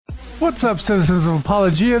What's up, citizens of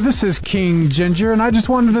Apologia? This is King Ginger, and I just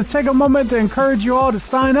wanted to take a moment to encourage you all to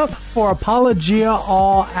sign up for Apologia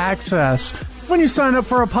All Access. When you sign up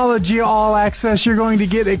for Apologia All Access, you're going to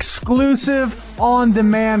get exclusive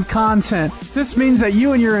on-demand content. This means that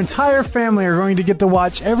you and your entire family are going to get to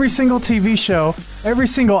watch every single TV show, every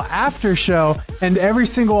single after show, and every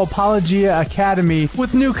single Apologia Academy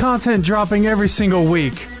with new content dropping every single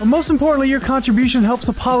week. But most importantly, your contribution helps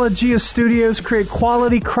Apologia Studios create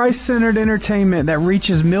quality, Christ-centered entertainment that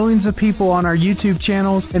reaches millions of people on our YouTube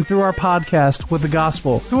channels and through our podcast with the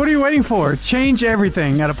gospel. So what are you waiting for? Change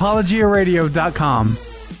everything at apologiaradio.com.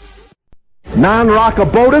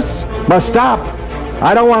 Non-rockabotus must stop.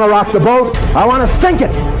 I don't want to rock the boat. I want to sink it.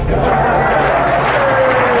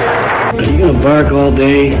 Are you going to bark all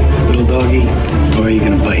day, little doggy, or are you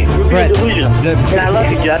going to bite? Brett, I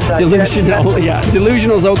love you, Jeff. Delusional, yeah.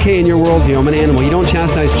 Delusional's okay in your worldview. I'm an animal. You don't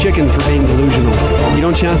chastise chickens for being delusional. You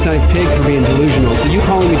don't chastise pigs for being delusional. So you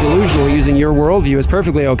calling me delusional using your worldview is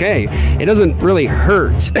perfectly okay. It doesn't really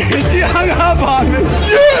hurt. She hung up on me.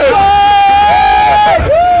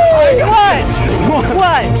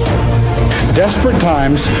 What? Desperate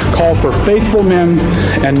times call for faithful men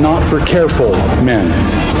and not for careful men.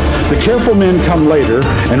 The careful men come later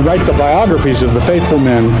and write the biographies of the faithful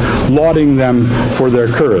men, lauding them for their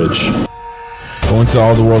courage. Go into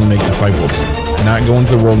all the world and make disciples. Not go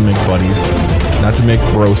into the world and make buddies. Not to make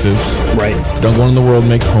brosives. Right. Don't go into the world and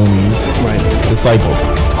make homies. Right. Disciples.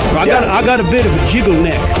 I got a bit of a jiggle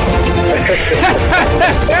neck.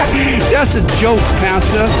 That's a joke,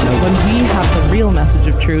 Pastor. When we have the real message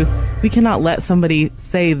of truth, we cannot let somebody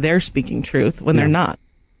say they're speaking truth when they're not.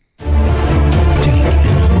 Take an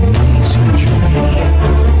amazing journey to a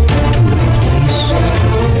place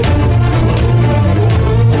that will blow your mind and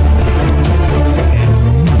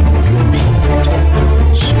move your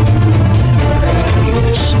heart so you will never be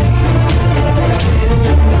the same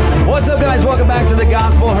again. What's up, guys? Welcome back to the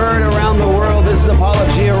Gospel Heard Around the World. This is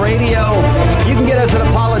Apologia Radio. You can get us at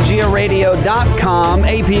apologiaradio.com,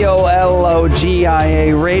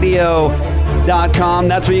 APOLOGIA radio.com.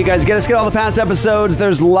 That's where you guys get us. Get all the past episodes.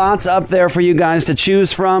 There's lots up there for you guys to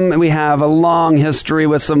choose from. We have a long history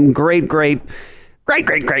with some great guests.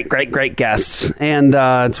 And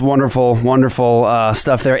it's wonderful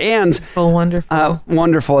stuff there. And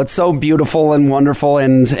wonderful. It's so beautiful and wonderful.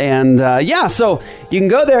 And so you can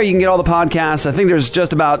go there. You can get all the podcasts. I think there's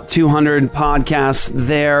just about 200 podcasts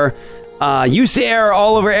there. Used to air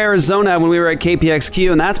all over Arizona when we were at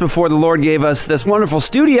KPXQ, and that's before the Lord gave us this wonderful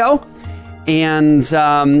studio. And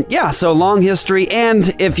so long history.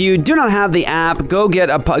 And if you do not have the app, go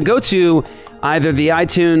to either the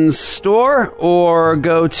iTunes store or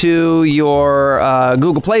go to your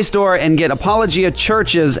Google Play Store and get Apologia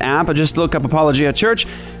Church's app. Just look up Apologia Church.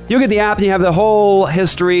 You'll get the app and you have the whole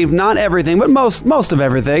history, not everything, but most of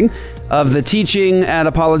everything of the teaching at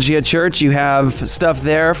Apologia Church. You have stuff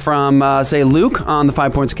there from, say, Luke on the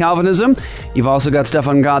 5 Points of Calvinism. You've also got stuff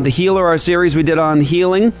on God the Healer, our series we did on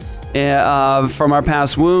healing from our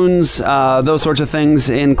past wounds, those sorts of things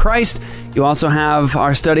in Christ. You also have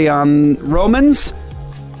our study on Romans,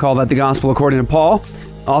 call that the Gospel According to Paul.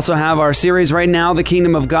 Also have our series right now, The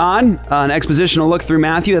Kingdom of God, an expositional look through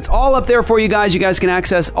Matthew. That's all up there for you guys. You guys can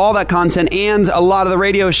access all that content, and a lot of the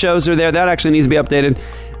radio shows are there. That actually needs to be updated.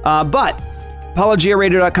 But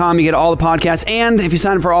apologiaradio.com, you get all the podcasts. And if you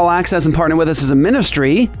sign up for All Access and partner with us as a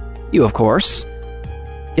ministry, you, of course,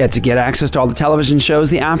 get access to all the television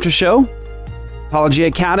shows, the after show, Apologia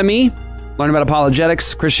Academy, learn about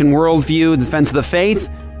apologetics, Christian worldview, defense of the faith.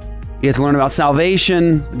 You get to learn about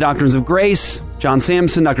salvation, the doctrines of grace, John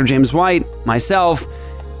Samson, Dr. James White, myself,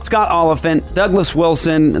 Scott Oliphant, Douglas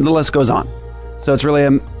Wilson, and the list goes on. So it's really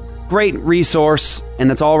a great resource, and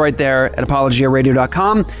it's all right there at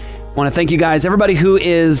apologiaradio.com. I want to thank you guys, everybody who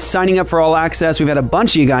is signing up for All Access. We've had a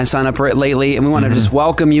bunch of you guys sign up for it lately, and we want to just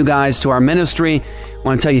welcome you guys to our ministry. I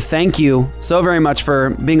want to tell you thank you so very much for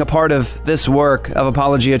being a part of this work of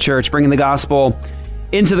Apologia Church, bringing the gospel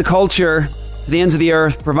into the culture, to the ends of the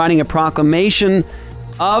earth, providing a proclamation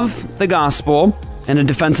of the gospel and a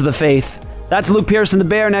defense of the faith. That's Luke Pearson, the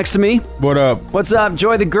bear, next to me. What up? What's up,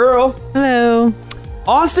 Joy the girl? Hello.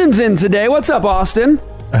 Austin's in today. What's up, Austin?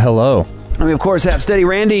 Hello. And we, of course, have Steady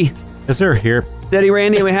Randy. Yes, sir. Here. Steady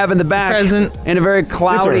Randy, we have in the back. Present. In a very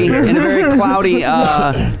cloudy, room in the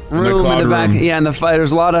back. Room. Yeah,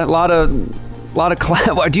 there's a lot of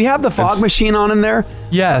cloud. Do you have the fog machine on in there?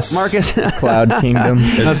 Yes. Marcus. Cloud Kingdom.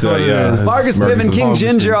 That's what it is. Marcus Piven, King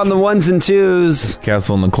Ginger on the ones and twos.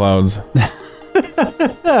 Castle in the clouds.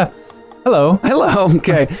 Hello.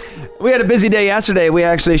 Okay. We had a busy day yesterday. We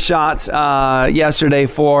actually shot yesterday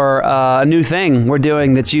for a new thing we're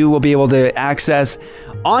doing that you will be able to access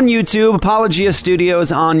on YouTube. Apologia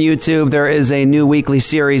Studios on YouTube. There is a new weekly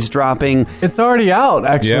series dropping. It's already out,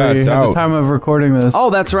 actually, Yeah, it's at out. the time of recording this. Oh,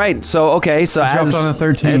 that's right. So, okay. So It dropped on the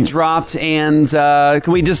 13th. It dropped, and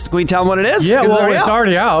can we tell them what it is? Yeah, 'Cause well, it's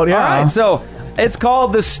already out, yeah. All right. So, it's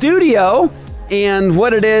called The Studio. And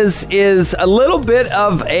what it is a little bit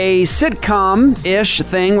of a sitcom-ish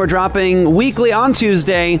thing. We're dropping weekly on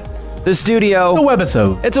Tuesday. The Studio. A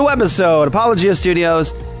webisode. It's a webisode. Apologia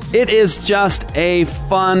Studios. It is just a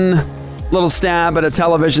fun little stab at a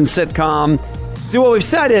television sitcom. So what we've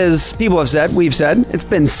said is, we've said, it's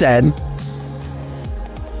been said,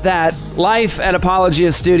 that life at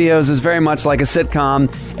Apologia Studios is very much like a sitcom.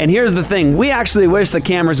 And here's the thing. We actually wish the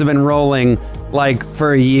cameras have been rolling like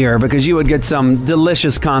for a year, because you would get some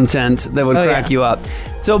delicious content that would crack you up.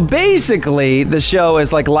 So basically, the show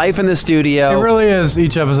is like life in the studio. It really is.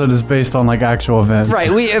 Each episode is based on like actual events. Right.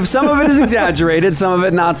 If some of it is exaggerated, some of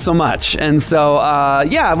it not so much. And so,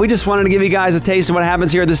 we just wanted to give you guys a taste of what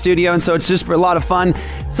happens here at the studio. And so it's just a lot of fun,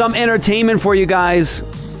 some entertainment for you guys.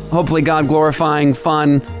 Hopefully, God glorifying,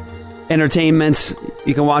 fun entertainment.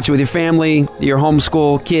 You can watch it with your family, your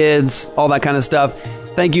homeschool kids, all that kind of stuff.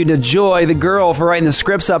 Thank you to Joy, the girl, for writing the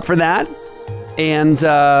scripts up for that. And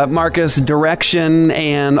Marcus, direction,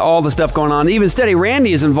 and all the stuff going on. Even Steady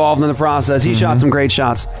Randy is involved in the process. He shot some great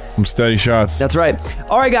shots. Some steady shots. That's right.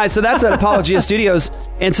 All right, guys, so that's at Apologia Studios.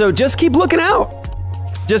 And so just keep looking out.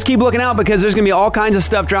 Just keep looking out, because there's going to be all kinds of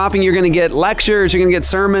stuff dropping. You're going to get lectures. You're going to get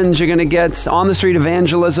sermons. You're going to get on-the-street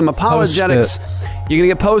evangelism, apologetics. You're going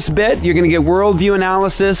to get post-bit. You're going to get worldview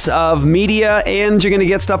analysis of media. And you're going to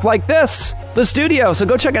get stuff like this, The Studio. So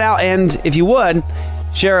go check it out. And if you would,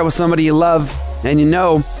 share it with somebody you love and you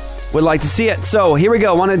know would like to see it. So here we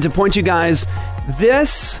go. Wanted to point you guys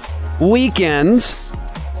this weekend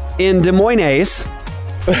in Des Moines.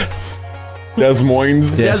 Des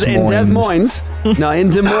Moines. In Des Moines. No, in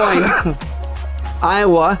Des Moines,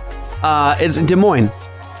 Iowa. It's Des Moines.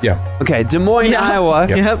 Yeah. Okay, Des Moines, Iowa.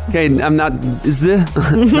 Yep. Okay, I'm not. Is the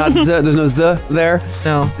not the? There's no the there.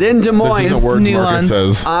 No. In Des Moines, This is a word Marcus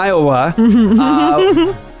says. Iowa.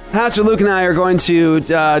 Pastor Luke and I are going to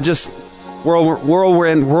just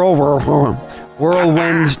whirlwind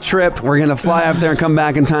trip. We're going to fly up there and come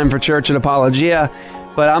back in time for church at Apologia.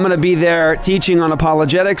 But I'm going to be there teaching on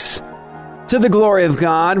apologetics to the glory of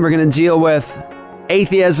God. We're going to deal with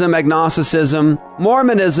atheism, agnosticism,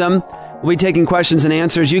 Mormonism. We'll be taking questions and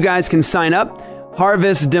answers. You guys can sign up.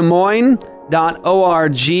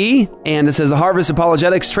 HarvestDesMoines.org. And it says the Harvest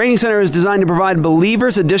Apologetics Training Center is designed to provide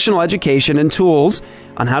believers additional education and tools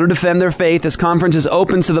on how to defend their faith. This conference is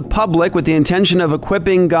open to the public with the intention of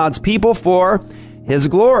equipping God's people for His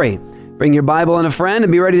glory. Bring your Bible and a friend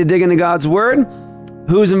and be ready to dig into God's Word.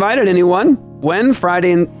 Who's invited? Anyone? When?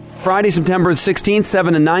 Friday, September 16th,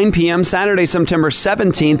 7 to 9 p.m. Saturday, September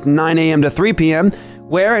 17th, 9 a.m. to 3 p.m.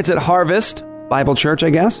 Where? It's at Harvest Bible Church,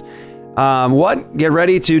 I guess. Get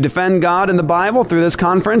ready to defend God and the Bible through this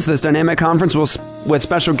conference. This dynamic conference with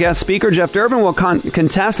special guest speaker Jeff Durbin will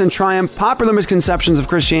contest and triumph popular misconceptions of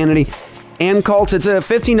Christianity and cults. It's a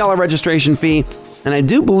 $15 registration fee, and I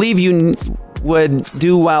do believe you would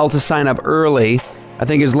do well to sign up early. I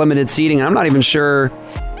think there's limited seating. I'm not even sure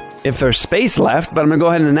if there's space left, but I'm going to go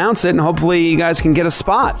ahead and announce it, and hopefully you guys can get a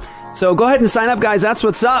spot. So go ahead and sign up, guys. That's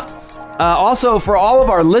what's up. Also, for all of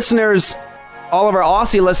our listeners, all of our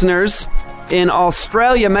Aussie listeners in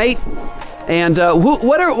Australia, mate. And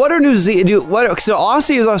what are New Zealand? So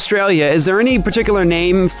Aussie is Australia. Is there any particular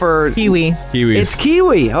name for Kiwi? Kiwis. It's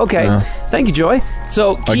Kiwi. Okay. Yeah. Thank you, Joy.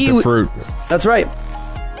 So Like Kiwi. the fruit. That's right.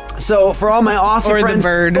 So for all my Aussie Or the friends,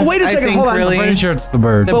 bird, But wait a I second. think, Hold on. really. I'm pretty sure it's the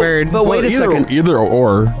bird. The bird. But wait a second. Either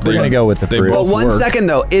or. We're going to go with the They fruit. Well, both one work. second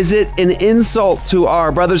though. Is it an insult to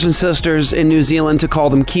our brothers and sisters in New Zealand to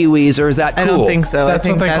call them Kiwis, or is that cool? I don't think so. That's I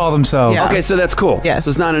think what they call themselves. Yeah. Okay, so that's cool. Yes.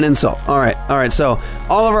 So it's not an insult. All right. So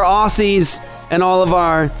all of our Aussies and all of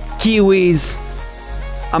our Kiwis,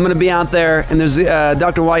 I'm going to be out there, and there's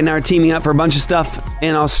Dr. White and I are teaming up for a bunch of stuff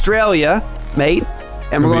in Australia, mate.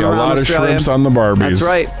 And we're There'll going be a around lot Australia. of shrimps on the Barbies. That's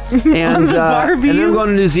right. And, the and then we're Barbies? going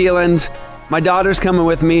to New Zealand. My daughter's coming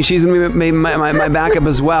with me. She's going to be my backup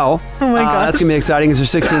as well. Oh my gosh. That's going to be exciting. It's her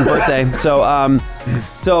 16th birthday. So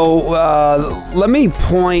let me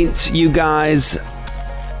point you guys.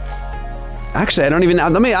 Actually, I don't even.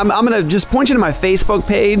 I'm going to just point you to my Facebook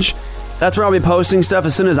page. That's where I'll be posting stuff.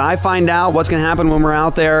 As soon as I find out what's going to happen when we're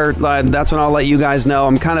out there, that's when I'll let you guys know.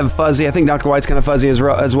 I'm kind of fuzzy. I think Dr. White's kind of fuzzy as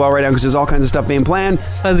well right now because there's all kinds of stuff being planned.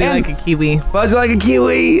 Fuzzy like a kiwi. Fuzzy like a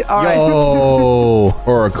kiwi. All right.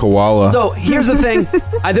 Or a koala. So here's the thing.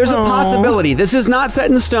 There's a possibility. This is not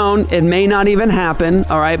set in stone. It may not even happen.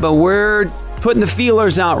 All right. But we're putting the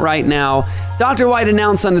feelers out right now. Dr. White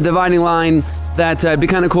announced on the Dividing Line that it'd be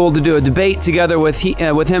kind of cool to do a debate together with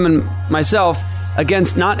him and myself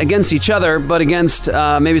not against each other, but against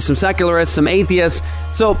maybe some secularists, some atheists.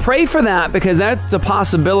 So pray for that because that's a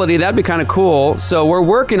possibility. That'd be kind of cool. So we're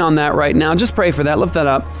working on that right now. Just pray for that. Lift that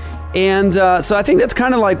up. And so I think that's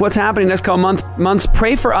kind of like what's happening next couple months.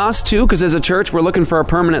 Pray for us too, because as a church, we're looking for a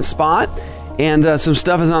permanent spot, and some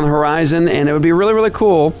stuff is on the horizon, and it would be really, really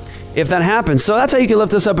cool if that happens. So that's how you can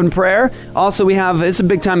lift us up in prayer. Also, it's a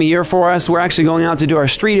big time of year for us. We're actually going out to do our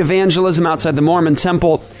street evangelism outside the Mormon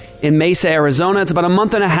Temple in Mesa, Arizona. It's about a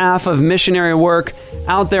month and a half of missionary work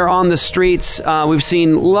out there on the streets. We've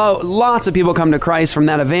seen lots of people come to Christ from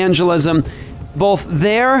that evangelism, both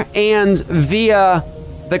there and via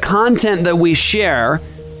the content that we share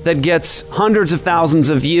that gets hundreds of thousands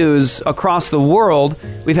of views across the world.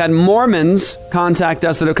 We've had Mormons contact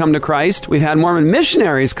us that have come to Christ. We've had Mormon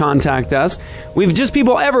missionaries contact us. We've just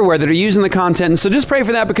people everywhere that are using the content. And so just pray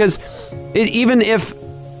for that because even if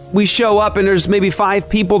we show up and there's maybe 5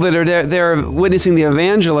 people that are there witnessing the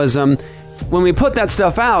evangelism, when we put that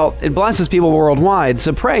stuff out, it blesses people worldwide.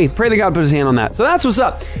 So pray that God put his hand on that. So that's what's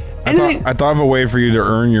up. I thought of a way for you to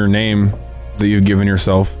earn your name that you've given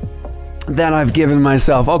yourself. That I've given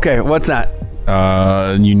myself. Okay, what's that?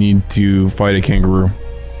 You need to fight a kangaroo.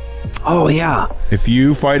 Oh, yeah. If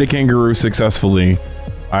you fight a kangaroo successfully,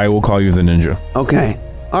 I will call you the ninja. Okay.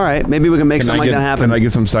 All right. Maybe we can make something like that happen. Can I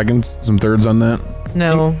get some seconds, some thirds on that?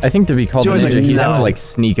 No. I think to be called a ninja, he'd have to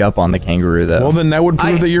sneak up on the kangaroo, though. Well, then that would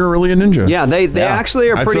prove that you're really a ninja. Yeah, they actually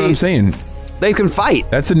are pretty... That's what I'm saying. They can fight.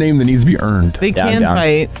 That's a name that needs to be earned. They can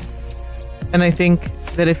fight. And I think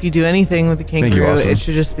that if you do anything with the kangaroo, it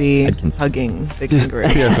should just be hugging the kangaroo.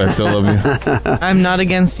 Yes, I still love you. I'm not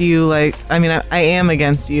against you. I am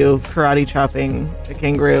against you karate chopping the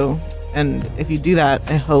kangaroo. And if you do that,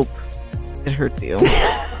 I hope it hurts you.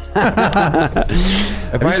 Have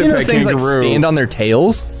you seen those things stand on their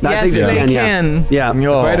tails? Yes, they can. Yeah.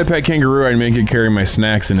 If I had a pet kangaroo, I'd make it carry my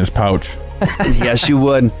snacks in his pouch. Yes, you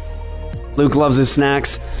would. Luke loves his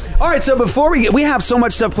snacks. All right, so before we have so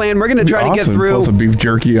much stuff planned, we're going to try to get through... Pull some beef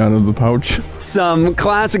jerky out of the pouch. Some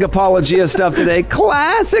classic Apologia stuff today.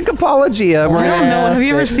 Classic Apologia. I don't know. Have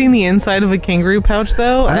you ever seen the inside of a kangaroo pouch,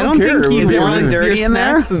 though? I don't think is it really dirty in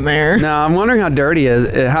there? No, I'm wondering how dirty it is.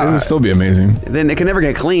 It would still be amazing. Then it can never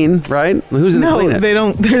get clean, right? Who's going to clean it? No, they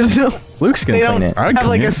don't. There's no... Luke's going to clean it. They don't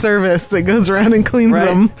have a service that goes around and cleans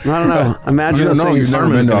them. I don't know. Imagine those things. You've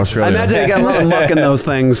never been to Australia. I imagine they got a lot of muck in those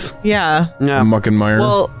things. Yeah. Muck and mire.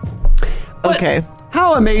 Well, okay.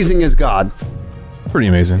 How amazing is God? Pretty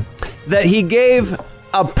amazing. That he gave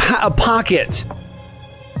a pocket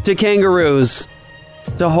to kangaroos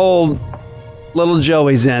to hold little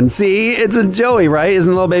Joeys in. See, it's a Joey, right?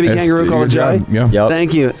 Isn't a little baby kangaroo called a Joey? Yeah. Yep.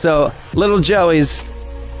 Thank you. So, little Joey's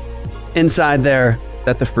inside there.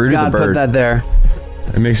 That the fruit God of the bird. put that there.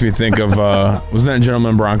 It makes me think of, wasn't that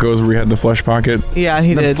Gentleman Broncos where we had the flesh pocket? Yeah,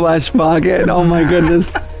 he did. The flesh pocket. Oh, my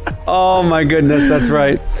goodness. Oh, my goodness. That's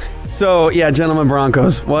right. So, yeah, Gentleman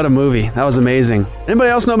Broncos. What a movie. That was amazing. Anybody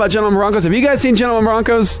else know about Gentleman Broncos? Have you guys seen Gentleman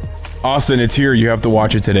Broncos? Austin, it's here. You have to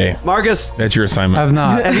watch it today. Marcus? That's your assignment. I've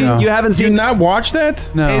not. You haven't seen... You not watch that?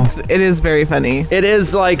 No. It is very funny. It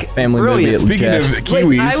is, like, family brilliant. movie. Speaking of Kiwis...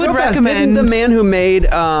 Wait, I would recommend... Didn't the man who made...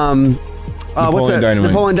 Napoleon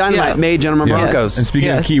Dynamite. Napoleon Dynamite made Gentleman Broncos. And speaking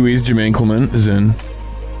of Kiwis, Jermaine Clement is in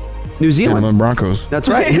New Zealand. Gentleman Broncos. That's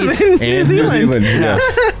right. He's in New Zealand.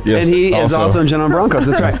 Yes. Yes. And he is also in Gentleman Broncos.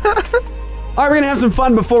 That's right. All right, we're going to have some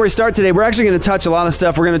fun before we start today. We're actually going to touch a lot of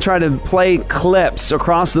stuff. We're going to try to play clips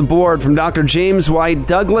across the board from Dr. James White,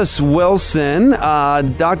 Douglas Wilson,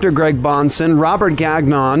 Dr. Greg Bonson, Robert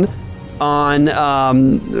Gagnon, on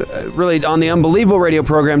really on the Unbelievable radio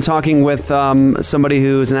program, talking with somebody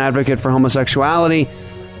who is an advocate for homosexuality.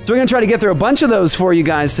 So we're going to try to get through a bunch of those for you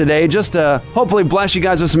guys today, just to hopefully bless you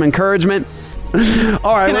guys with some encouragement.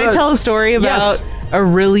 All right. Can I tell a story about a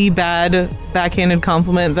really bad backhanded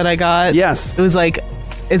compliment that I got? Yes. It was like,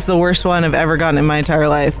 it's the worst one I've ever gotten in my entire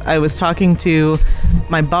life. I was talking to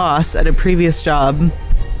my boss at a previous job,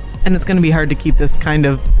 and it's going to be hard to keep this kind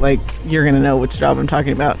of like, you're going to know which job I'm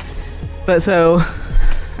talking about. But so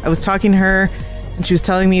I was talking to her, and she was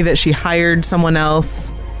telling me that she hired someone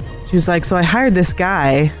else. She was like, so I hired this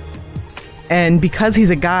guy, And because he's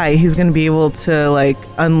a guy, he's going to be able to like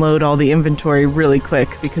unload all the inventory really quick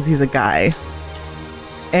because he's a guy.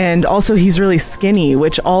 And also he's really skinny,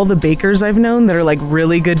 which all the bakers I've known that are like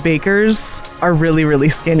really good bakers are really, really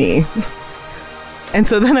skinny. And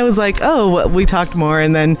so then I was like, oh, we talked more.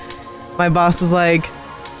 And then my boss was like,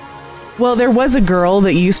 well, there was a girl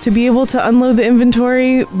that used to be able to unload the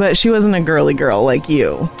inventory, but she wasn't a girly girl like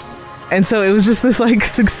you. And so it was just this like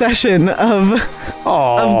succession of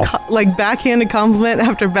like backhanded compliment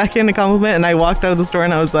after backhanded compliment. And I walked out of the store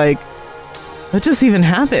and I was like, what just even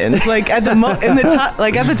happened? Like at the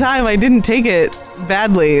at the time, I didn't take it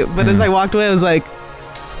badly, but as I walked away, I was like,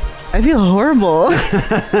 I feel horrible.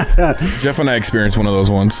 Jeff and I experienced one of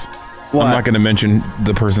those ones. What? I'm not going to mention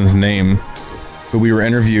the person's name, but we were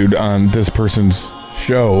interviewed on this person's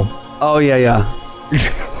show. Oh, yeah.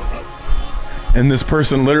 And this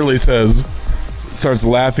person literally starts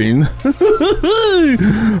laughing.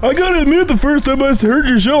 I gotta admit, the first time I heard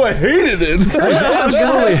your show, I hated it. I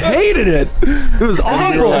absolutely hated it. It was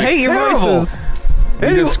awful. I hate your voices.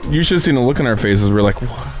 You should have seen the look on our faces. We're like,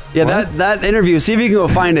 what? Yeah, that interview. See if you can go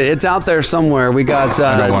find it. It's out there somewhere. We got.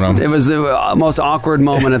 It was the most awkward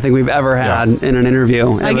moment I think we've ever had in an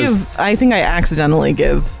interview. I think I accidentally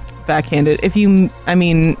give backhanded. If you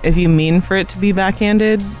mean for it to be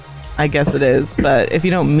backhanded, I guess it is. But if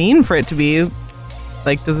you don't mean for it to be,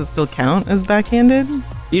 like, does it still count as backhanded?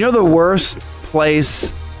 You know, the worst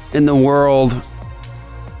place in the world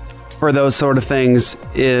for those sort of things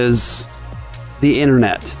is the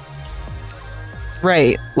internet.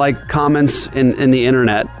 Right. Like comments in the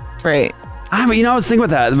internet. Right. I was thinking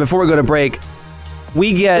about that before we go to break.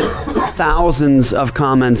 We get thousands of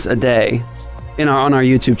comments a day on our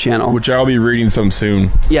YouTube channel. Which I'll be reading some soon.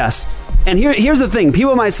 Yes. And here's the thing.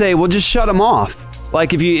 People might say, well, just shut them off.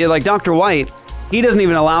 Like if you, like Dr. White, he doesn't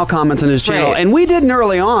even allow comments on his channel. Right. And we didn't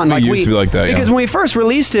early on. We used to be like that, because when we first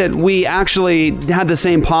released it, we actually had the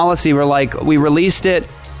same policy where like we released it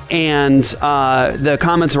and the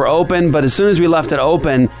comments were open, but as soon as we left it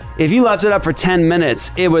open, if you left it up for 10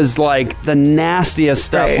 minutes, it was like the nastiest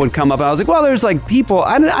stuff would come up. I was like, well, there's like people,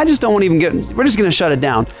 I just don't want to even we're just going to shut it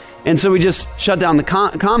down. And so we just shut down the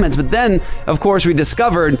comments. But then, of course, we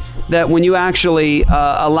discovered that when you actually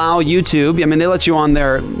allow YouTube, they let you on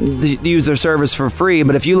use their service for free,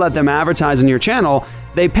 but if you let them advertise on your channel,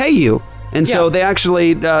 they pay you. And so they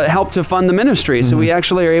actually help to fund the ministry. So we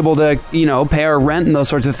actually are able to, pay our rent and those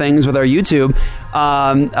sorts of things with our YouTube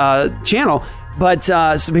channel. But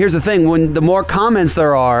so here's the thing. When the more comments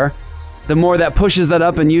there are, the more that pushes that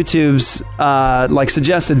up in YouTube's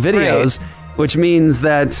suggested videos, which means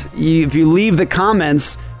that if you leave the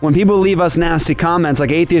comments, when people leave us nasty comments,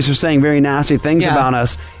 like atheists are saying very nasty things about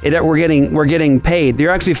us, we're getting paid.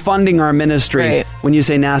 You're actually funding our ministry when you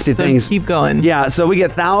say nasty things. Keep going. Yeah, so we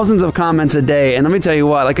get thousands of comments a day, and let me tell you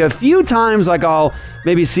what, like a few times, like I'll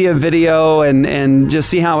maybe see a video and just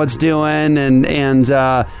see how it's doing, and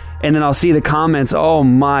then I'll see the comments. Oh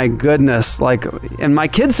my goodness! And my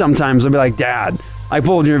kids sometimes will be like, "Dad, I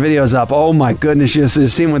pulled your videos up. Oh my goodness, you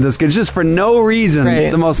just seen what this kid," just for no reason.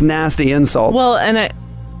 The most nasty insults. Well, and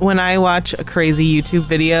when I watch a crazy YouTube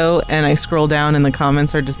video and I scroll down and the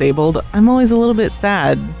comments are disabled, I'm always a little bit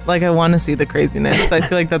sad. Like, I want to see the craziness. I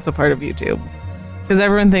feel like that's a part of YouTube. Because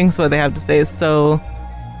everyone thinks what they have to say is so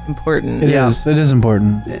important. It is. It is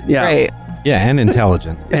important. Yeah. Right. Yeah, and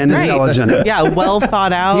intelligent. Intelligent. Yeah, well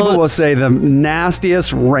thought out. People will say the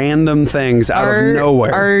nastiest random things out of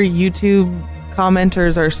nowhere. Our YouTube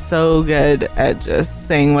commenters are so good at just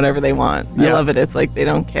saying whatever they want. I love it. It's like they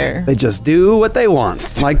don't care. They just do what they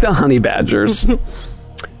want, like the honey badgers.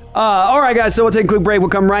 All right, guys, so we'll take a quick break. We'll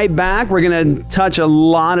come right back. We're going to touch a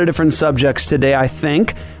lot of different subjects today, I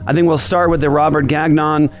think. We'll start with the Robert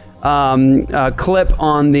Gagnon clip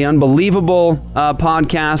on the Unbelievable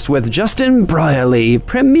podcast with Justin Brierley,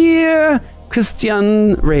 Premier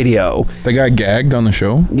Christian Radio. The guy gagged on the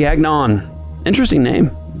show? Gagnon. Interesting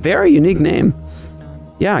name. Very unique name.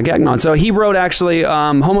 Yeah, Gagnon. So he wrote actually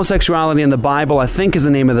Homosexuality in the Bible, I think is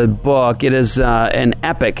the name of the book. It is an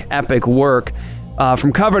epic work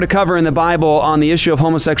from cover to cover in the Bible on the issue of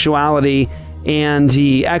homosexuality, and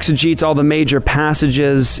he exegetes all the major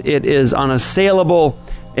passages. It is unassailable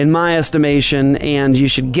in my estimation, and you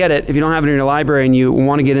should get it. If you don't have it in your library and you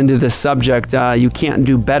want to get into this subject, you can't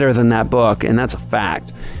do better than that book, and that's a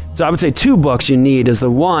fact. So I would say two books you need is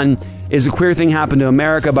the one is The Queer Thing Happened to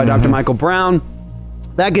America by Dr. Michael Brown.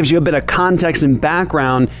 That gives you a bit of context and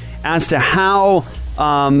background as to how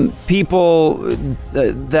people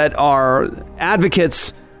that are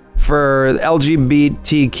advocates for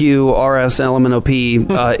LGBTQ, RS,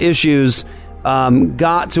 LMNOP issues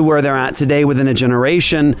got to where they're at today within a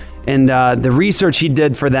generation. And the research he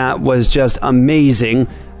did for that was just amazing.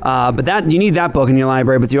 But you need that book in your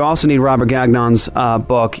library, but you also need Robert Gagnon's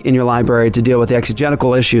book in your library to deal with the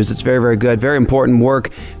exegetical issues. It's very, very good, very important work.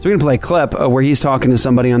 So we're going to play a clip where he's talking to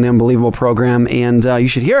somebody on the Unbelievable program, and you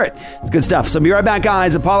should hear it. It's good stuff. So be right back,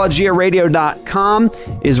 guys. ApologiaRadio.com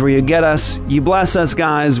is where you get us. You bless us,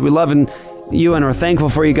 guys. We love you and are thankful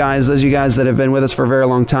for you guys. Those of you guys that have been with us for a very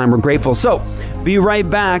long time, we're grateful. So be right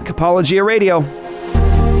back. Apologia Radio.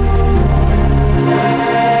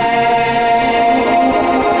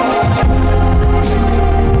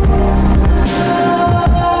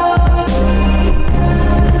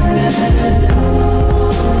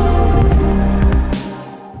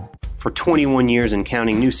 For 21 years and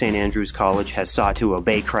counting, New St. Andrews College has sought to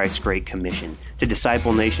obey Christ's Great Commission, to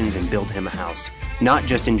disciple nations and build him a house, not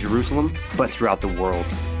just in Jerusalem, but throughout the world.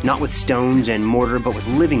 Not with stones and mortar, but with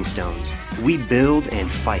living stones. We build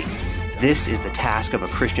and fight. This is the task of a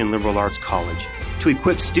Christian liberal arts college, to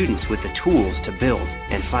equip students with the tools to build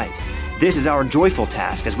and fight. This is our joyful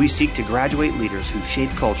task as we seek to graduate leaders who shape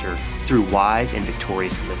culture through wise and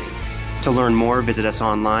victorious living. To learn more, visit us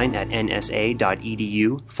online at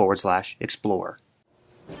nsa.edu/explore.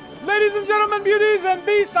 Ladies and gentlemen, beauties and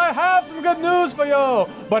beasts, I have some good news for you.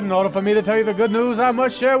 But in order for me to tell you the good news, I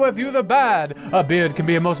must share with you the bad. A beard can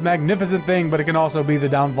be a most magnificent thing, but it can also be the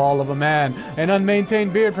downfall of a man. An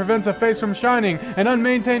unmaintained beard prevents a face from shining. An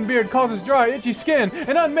unmaintained beard causes dry, itchy skin.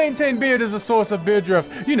 An unmaintained beard is a source of beard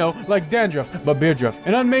drift. You know, like dandruff, but beard drift.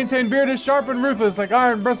 An unmaintained beard is sharp and ruthless, like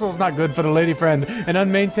iron bristles, not good for the lady friend. An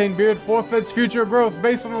unmaintained beard forfeits future growth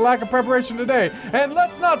based on the lack of preparation today. And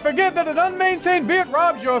let's not forget that an unmaintained beard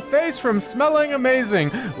robs your face from smelling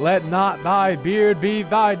amazing. Let not thy beard be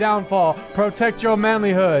thy downfall. Protect your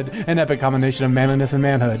manlyhood. An epic combination of manliness and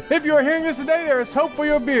manhood. If you are hearing this today, there is hope for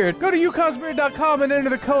your beard. Go to ucosbeard.com and enter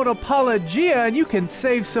the code Apologia, and you can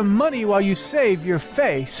save some money while you save your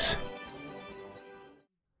face.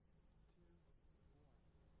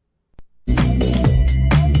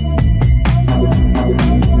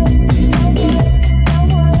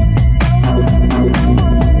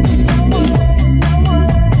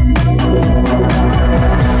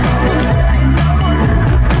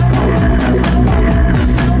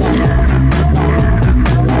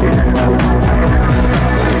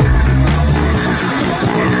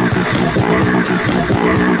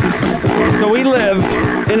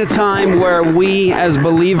 In a time where we as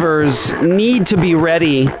believers need to be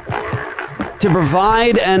ready to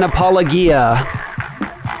provide an apologia.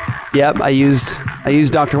 Yep, I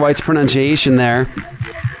used Dr. White's pronunciation there.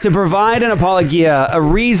 To provide an apologia, a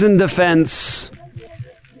reasoned defense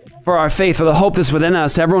for our faith, for the hope that's within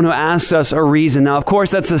us, to everyone who asks us a reason. Now, of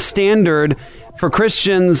course, that's the standard for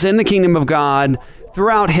Christians in the kingdom of God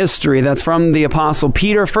throughout history. That's from the Apostle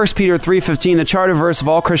Peter, 1 Peter 3:15, the charter verse of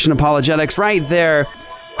all Christian apologetics. Right there,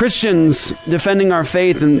 Christians defending our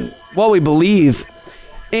faith and what we believe.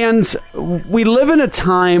 And we live in a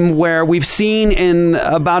time where we've seen in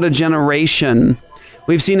about a generation,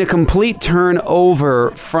 we've seen a complete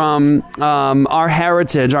turnover from our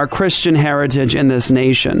heritage, our Christian heritage in this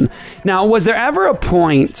nation. Now, was there ever a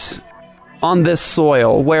point on this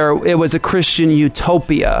soil where it was a Christian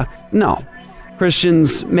utopia? No.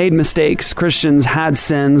 Christians made mistakes. Christians had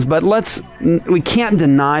sins. But we can't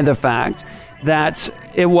deny the fact that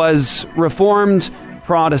it was Reformed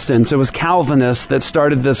Protestants, it was Calvinists that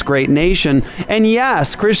started this great nation. And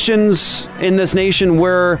yes, Christians in this nation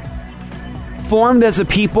were formed as a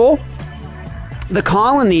people. The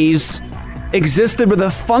colonies existed with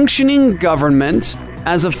a functioning government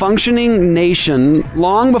as a functioning nation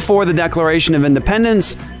long before the Declaration of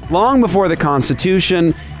Independence, long before the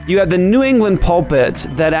Constitution. You had the New England pulpit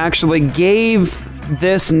that actually gave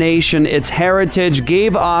this nation its heritage,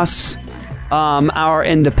 gave us our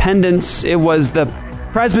independence. It was the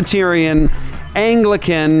Presbyterian,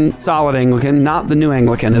 Anglican, solid Anglican, not the New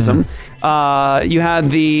Anglicanism. You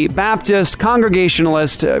had the Baptist,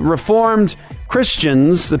 Congregationalist, Reformed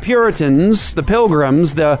Christians, the Puritans, the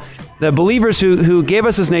Pilgrims, the believers who gave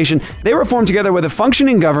us this nation. They were formed together with a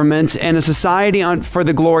functioning government and a society for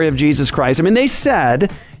the glory of Jesus Christ. I mean, they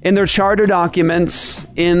said in their charter documents,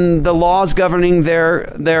 in the laws governing their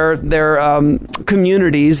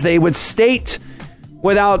communities, they would state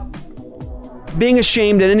without being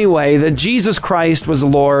ashamed in any way that Jesus Christ was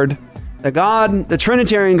Lord, that God, the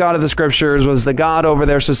Trinitarian God of the Scriptures, was the God over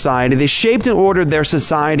their society. They shaped and ordered their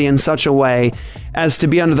society in such a way as to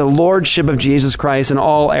be under the lordship of Jesus Christ in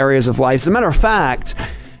all areas of life. As a matter of fact,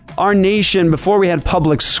 our nation, before we had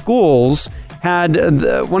public schools, had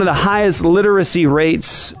one of the highest literacy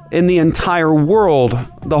rates in the entire world,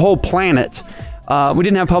 the whole planet. We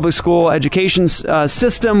didn't have public school education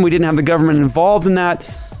system. We didn't have the government involved in that.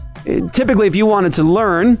 Typically, if you wanted to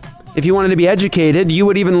learn, if you wanted to be educated, you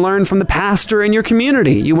would even learn from the pastor in your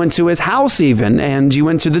community. You went to his house even, and you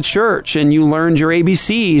went to the church, and you learned your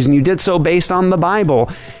ABCs, and you did so based on the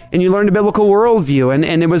Bible, and you learned a biblical worldview,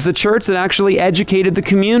 and it was the church that actually educated the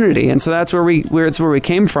community, and so that's where we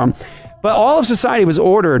came from. But all of society was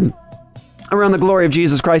ordered around the glory of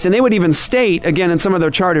Jesus Christ. And they would even state, again, in some of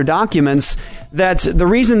their charter documents, that the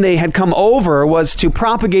reason they had come over was to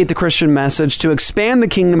propagate the Christian message, to expand the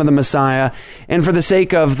kingdom of the Messiah, and for the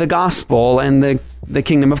sake of the gospel and the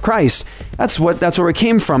kingdom of Christ. That's where it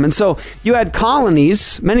came from. And so you had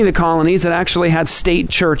colonies, many of the colonies that actually had state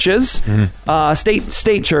churches,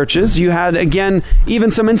 state churches. You had, again,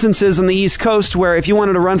 even some instances on the East Coast where if you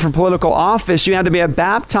wanted to run for political office, you had to be a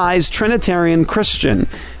baptized Trinitarian Christian.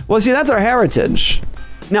 Well, see, that's our heritage.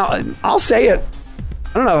 Now, I'll say it.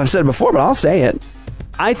 I don't know if I've said it before, but I'll say it.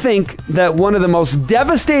 I think that one of the most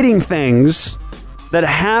devastating things that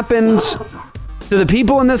happened to the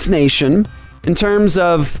people in this nation, in terms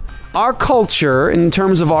of our culture, in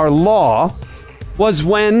terms of our law, was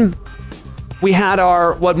when we had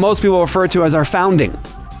what most people refer to as our founding.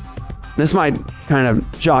 This might kind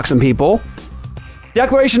of shock some people.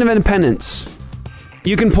 Declaration of Independence.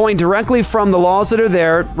 You can point directly from the laws that are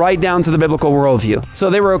there right down to the biblical worldview. So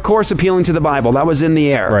they were, of course, appealing to the Bible. That was in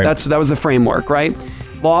the air. Right. That was the framework, right?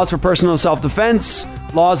 Laws for personal self-defense,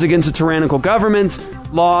 laws against a tyrannical government,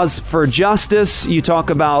 laws for justice. You talk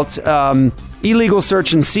about illegal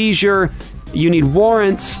search and seizure. You need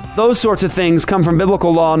warrants. Those sorts of things come from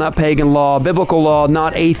biblical law, not pagan law. Biblical law,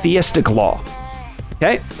 not atheistic law.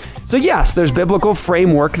 Okay? So yes, there's biblical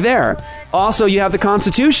framework there. Also, you have the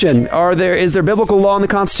Constitution. Is there biblical law in the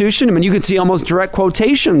Constitution? I mean, you could see almost direct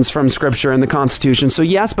quotations from Scripture in the Constitution. So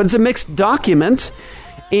yes, but it's a mixed document.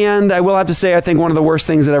 And I will have to say, I think one of the worst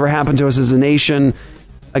things that ever happened to us as a nation,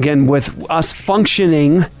 again, with us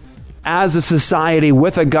functioning as a society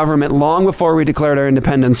with a government long before we declared our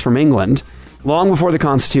independence from England, long before the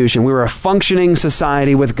Constitution, we were a functioning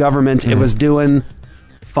society with government. It was doing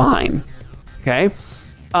fine. Okay?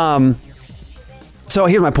 So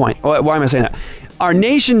here's my point. Why am I saying that? Our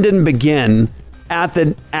nation didn't begin at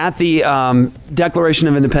the Declaration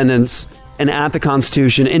of Independence and at the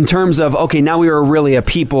Constitution in terms of, okay, now we were really a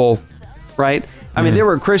people, right? I mean, there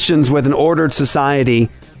were Christians with an ordered society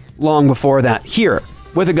long before that here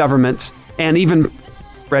with a government and even,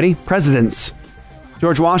 presidents.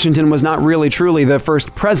 George Washington was not really truly the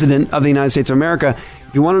first president of the United States of America.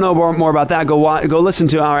 If you want to know more about that, go listen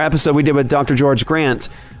to our episode we did with Dr. George Grant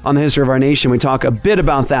on the history of our nation. We talk a bit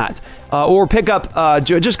about that. Or pick up,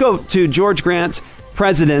 just go to George Grant,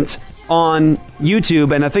 President, on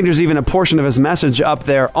YouTube, and I think there's even a portion of his message up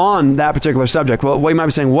there on that particular subject. Well, you might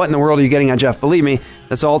be saying, what in the world are you getting at, Jeff? Believe me,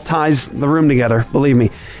 that's all ties the room together. Believe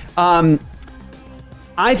me.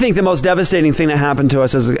 I think the most devastating thing that happened to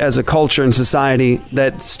us as a culture and society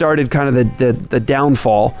that started kind of the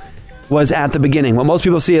downfall was at the beginning. What most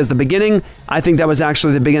people see as the beginning, I think that was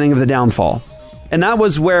actually the beginning of the downfall. And that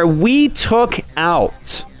was where we took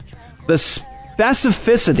out the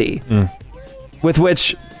specificity with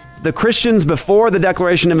which the Christians before the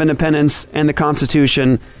Declaration of Independence and the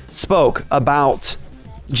Constitution spoke about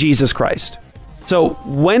Jesus Christ. So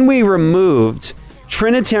when we removed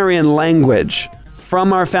Trinitarian language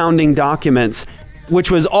from our founding documents,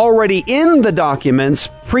 which was already in the documents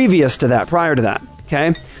prior to that,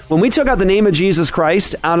 okay? When we took out the name of Jesus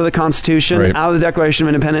Christ out of the Constitution, out of the Declaration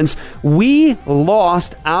of Independence, we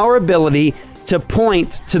lost our ability to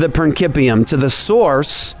point to the principium, to the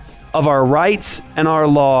source of our rights and our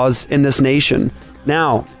laws in this nation.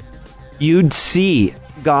 Now, you'd see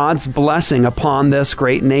God's blessing upon this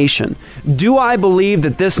great nation. Do I believe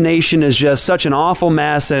that this nation is just such an awful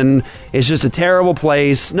mess and it's just a terrible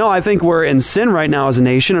place? No, I think we're in sin right now as a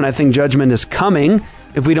nation, and I think judgment is coming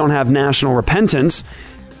if we don't have national repentance.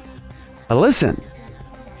 But listen,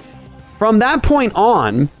 from that point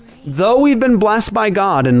on, though we've been blessed by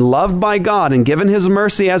God and loved by God and given His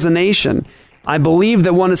mercy as a nation, I believe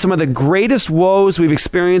that some of the greatest woes we've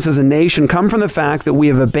experienced as a nation come from the fact that we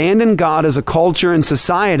have abandoned God as a culture and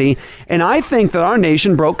society, and I think that our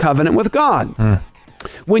nation broke covenant with God.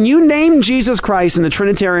 When you name Jesus Christ and the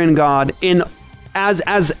Trinitarian God as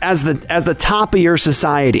the top of your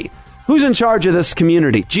society, who's in charge of this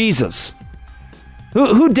community? Jesus.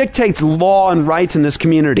 Who dictates law and rights in this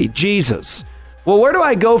community? Jesus. Well, where do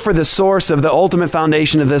I go for the source of the ultimate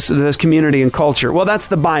foundation of this community and culture? Well, that's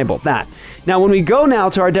the Bible, that. Now, when we go now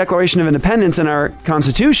to our Declaration of Independence and our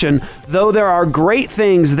Constitution, though there are great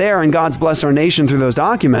things there and God's blessed our nation through those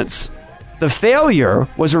documents, the failure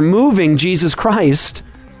was removing Jesus Christ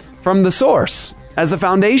from the source as the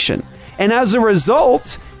foundation. And as a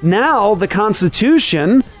result, now the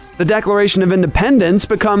Constitution, the Declaration of Independence,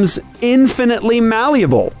 becomes infinitely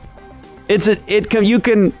malleable.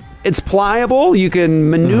 It's pliable. You can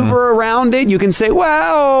maneuver around it. You can say,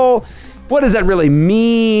 well, what does that really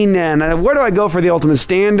mean? And where do I go for the ultimate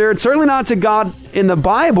standard? Certainly not to God in the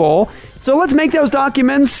Bible. So let's make those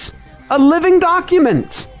documents a living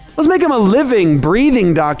document. Let's make them a living,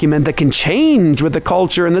 breathing document that can change with the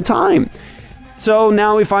culture and the time. So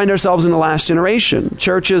now we find ourselves in the last generation.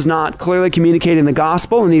 Churches not clearly communicating the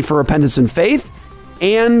gospel, the need for repentance and faith.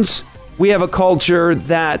 And we have a culture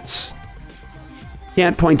that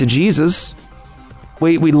can't point to Jesus.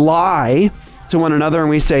 We lie to one another and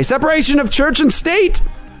we say, separation of church and state.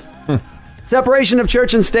 Separation of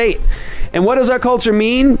church and state. And what does our culture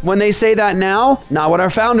mean when they say that now? Not what our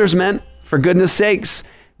founders meant, for goodness sakes.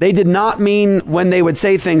 They did not mean when they would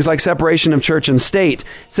say things like separation of church and state,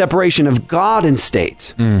 separation of God and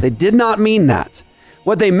state. They did not mean that.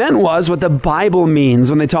 What they meant was what the Bible means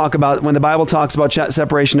when the Bible talks about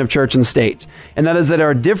separation of church and state. And that is that there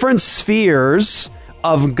are different spheres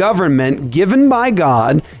of government given by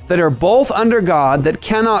God that are both under God that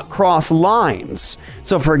cannot cross lines.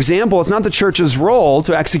 So, for example, it's not the church's role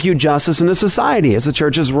to execute justice in a society. It's the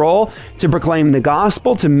church's role to proclaim the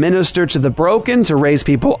gospel, to minister to the broken, to raise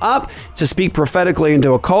people up, to speak prophetically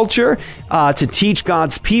into a culture, to teach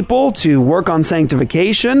God's people, to work on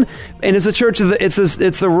sanctification. And it's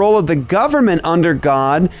the role of the government under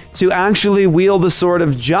God to actually wield the sword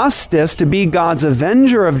of justice, to be God's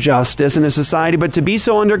avenger of justice in a society, but to be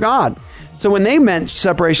so under God. So when they meant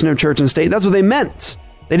separation of church and state, that's what they meant.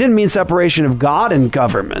 They didn't mean separation of God and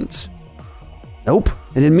government. Nope,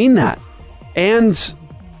 they didn't mean that. And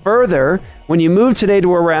further, when you move today to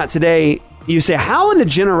where we're at today, you say, how in a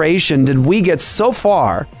generation did we get so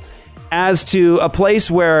far as to a place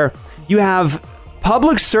where you have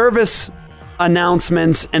public service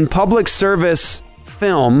announcements and public service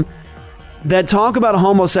film that talk about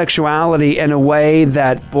homosexuality in a way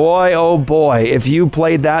that, boy, oh boy, if you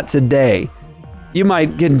played that today, you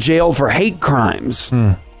might get jailed for hate crimes,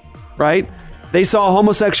 right? They saw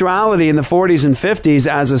homosexuality in the 40s and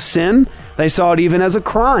 50s as a sin. They saw it even as a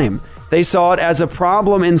crime. They saw it as a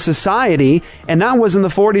problem in society, and that was in the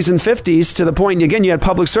 40s and 50s to the point, again, you had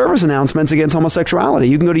public service announcements against homosexuality.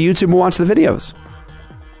 You can go to YouTube and watch the videos,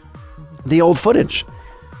 the old footage.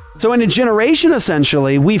 So in a generation,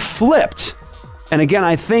 essentially, we flipped. And again,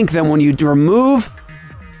 I think that when you remove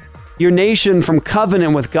your nation from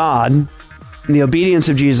covenant with God and the obedience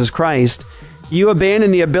of Jesus Christ, you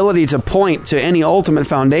abandon the ability to point to any ultimate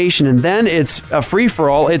foundation, and then it's a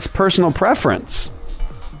free-for-all, it's personal preference,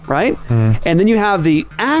 right? And then you have the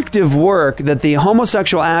active work that the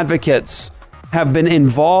homosexual advocates have been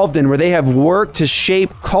involved in, where they have worked to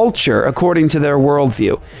shape culture according to their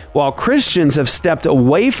worldview. While Christians have stepped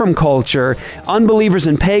away from culture, unbelievers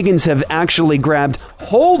and pagans have actually grabbed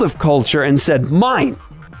hold of culture and said, mine.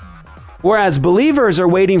 Whereas believers are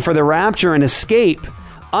waiting for the rapture and escape,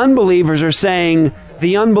 unbelievers are saying,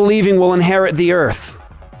 the unbelieving will inherit the earth.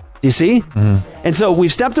 Do you see? And so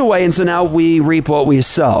we've stepped away, and so now we reap what we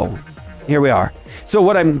sow. Here we are. So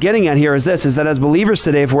what I'm getting at here is this, is that as believers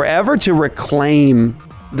today, if we're ever to reclaim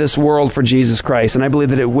this world for Jesus Christ, and I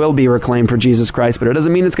believe that it will be reclaimed for Jesus Christ, but it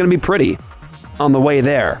doesn't mean it's going to be pretty on the way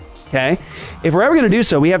there, okay? If we're ever going to do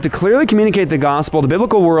so, we have to clearly communicate the gospel, the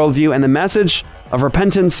biblical worldview, and the message of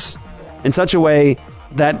repentance in such a way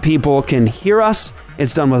that people can hear us.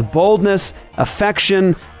 It's done with boldness,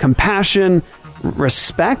 affection, compassion,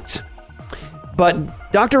 respect.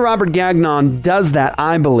 But Dr. Robert Gagnon does that,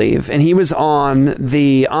 I believe, and he was on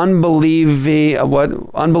the Unbelievable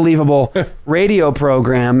radio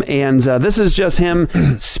program, and this is just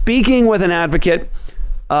him speaking with an advocate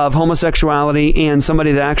of homosexuality and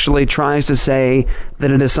somebody that actually tries to say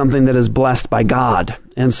that it is something that is blessed by God.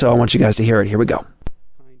 And so I want you guys to hear it. Here we go.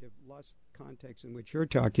 In which you're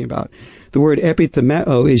talking about. The word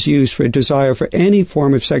epithemeo is used for a desire for any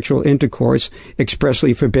form of sexual intercourse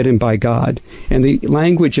expressly forbidden by God. And the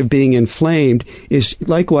language of being inflamed is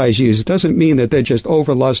likewise used. It doesn't mean that they're just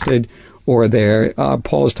overlusted or there,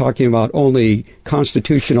 Paul is talking about only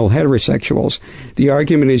constitutional heterosexuals. The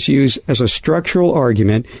argument is used as a structural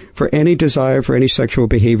argument for any desire for any sexual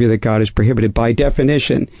behavior that God has prohibited. By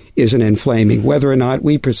definition, is an inflaming, whether or not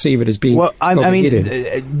we perceive it as being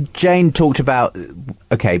overheated. Jane talked about,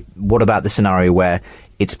 okay, what about the scenario where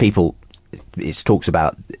it's people, it talks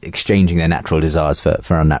about exchanging their natural desires for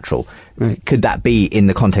unnatural. Right. Could that be in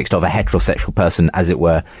the context of a heterosexual person, as it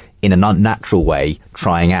were, in an unnatural way,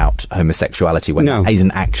 trying out homosexuality when that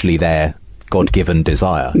isn't actually their God-given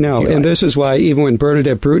desire? No, and this is why even when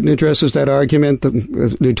Bernadette Bruton addresses that argument,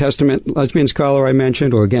 the New Testament lesbian scholar I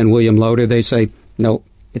mentioned, or again William Loader, they say, no,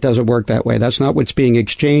 it doesn't work that way. That's not what's being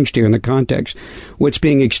exchanged here in the context. What's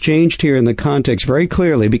being exchanged here in the context very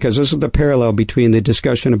clearly, because this is the parallel between the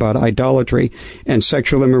discussion about idolatry and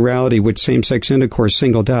sexual immorality, which same-sex intercourse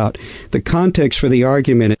singled out. The context for the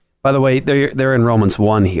argument... By the way, they're in Romans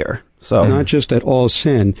 1 here. So not just that all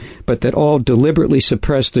sin, but that all deliberately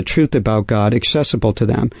suppress the truth about God accessible to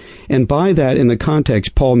them. And by that, in the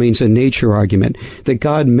context, Paul means a nature argument, that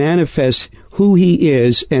God manifests who he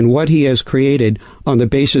is and what he has created on the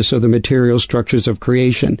basis of the material structures of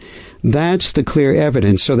creation. That's the clear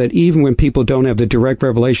evidence, so that even when people don't have the direct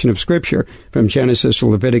revelation of Scripture from Genesis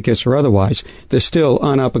or Leviticus or otherwise, they're still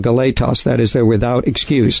anapogaletos, that is, they're without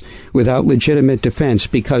excuse, without legitimate defense,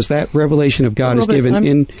 because that revelation of God is given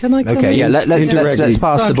in... Let's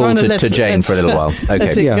pass the ball to Jane for a little while. Okay.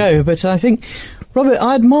 Let it go, but I think... Robert,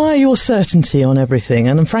 I admire your certainty on everything,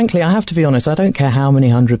 and frankly, I have to be honest, I don't care how many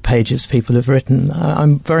 100 pages people have written.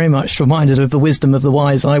 I'm very much reminded of the wisdom of the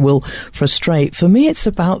wise I will frustrate. For me, it's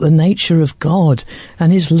about the nature of God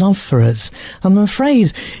and his love for us. I'm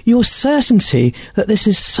afraid your certainty that this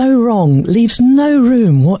is so wrong leaves no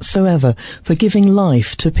room whatsoever for giving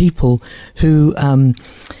life to people who...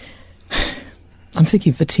 I'm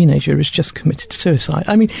thinking of a teenager who's just committed suicide.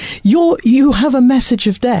 I mean, you have a message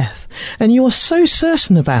of death, and you're so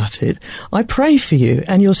certain about it. I pray for you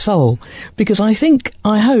and your soul, because I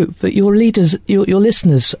hope that your leaders, your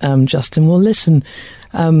listeners, Justin, will listen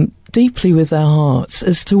deeply with their hearts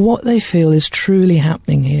as to what they feel is truly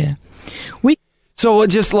happening here. So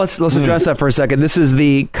just let's address that for a second. That's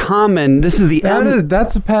a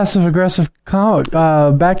passive aggressive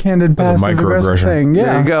backhanded passive aggressive thing. Yeah,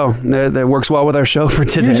 there you go. That works well with our show for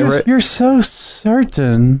today. You're so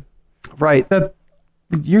certain, right? That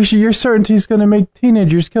your certainty is going to make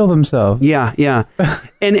teenagers kill themselves. Yeah.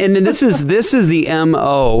 and this is the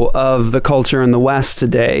MO of the culture in the West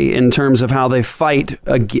today in terms of how they fight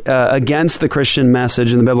against the Christian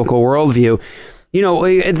message and the biblical worldview. You know,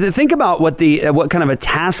 think about what kind of a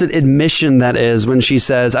tacit admission that is when she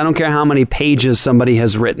says, "I don't care how many pages somebody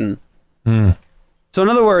has written." So, in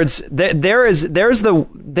other words, there is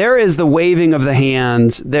the waving of the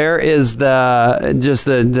hand. There is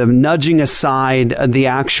the nudging aside of the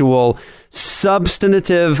actual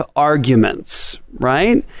substantive arguments,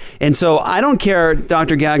 right? And so I don't care,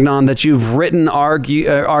 Dr. Gagnon, that you've written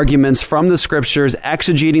arguments from the Scriptures,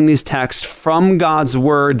 exegeting these texts from God's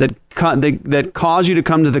Word that cause you to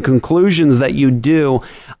come to the conclusions that you do.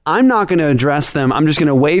 I'm not going to address them. I'm just going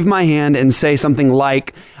to wave my hand and say something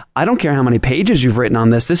like, I don't care how many pages you've written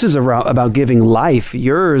on this. This is about giving life.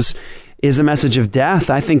 Yours is a message of death.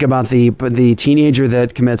 I think about the teenager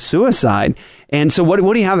that commits suicide. And so what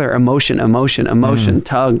do you have there? Emotion,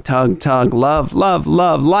 tug, love,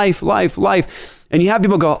 life. And you have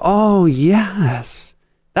people go, oh, yes,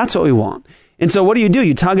 that's what we want. And so what do?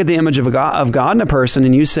 You tug at the image of God in a person,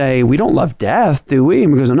 and you say, we don't love death, do we?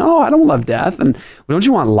 And he goes, no, I don't love death. And don't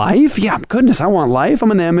you want life? Yeah, goodness, I want life.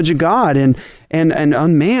 I'm in the image of God. And oh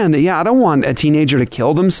man, yeah, I don't want a teenager to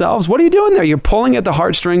kill themselves. What are you doing there? You're pulling at the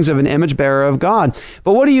heartstrings of an image bearer of God.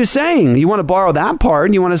 But what are you saying? You want to borrow that part,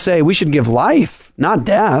 and you want to say we should give life, not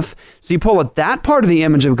death. So you pull at that part of the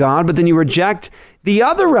image of God, but then you reject the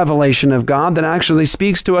other revelation of God that actually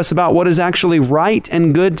speaks to us about what is actually right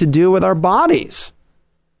and good to do with our bodies.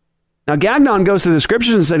 Now, Gagnon goes through the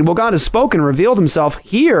Scriptures and said, well, God has spoken, revealed himself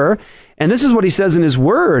here, and this is what he says in his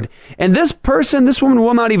word. And this woman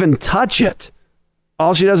will not even touch it.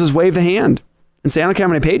 All she does is wave the hand and say, I don't care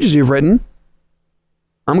how many pages you've written.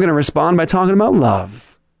 I'm going to respond by talking about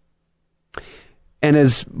love. And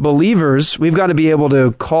as believers, we've got to be able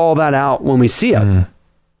to call that out when we see it.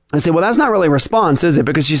 I say, well, that's not really a response, is it?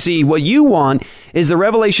 Because you see, what you want is the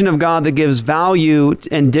revelation of God that gives value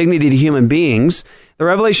and dignity to human beings, the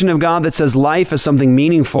revelation of God that says life is something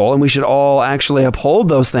meaningful, and we should all actually uphold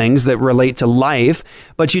those things that relate to life,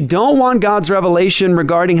 but you don't want God's revelation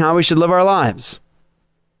regarding how we should live our lives.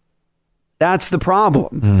 That's the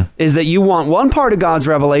problem, is that you want one part of God's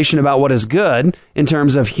revelation about what is good in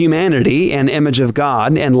terms of humanity and image of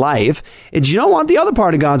God and life, and you don't want the other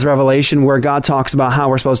part of God's revelation where God talks about how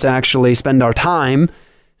we're supposed to actually spend our time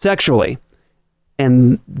sexually.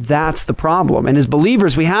 And that's the problem. And as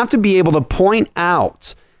believers, we have to be able to point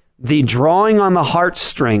out the drawing on the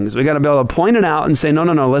heartstrings. We got to be able to point it out and say, no,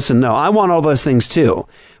 listen, no, I want all those things too.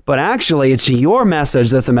 But actually, it's your message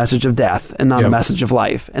that's the message of death and not a message of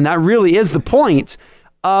life. And that really is the point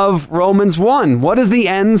of Romans 1. What does the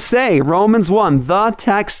end say? Romans 1, the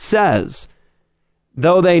text says,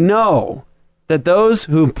 though they know that those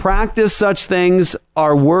who practice such things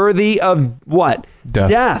are worthy of what?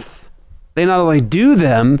 Death. They not only do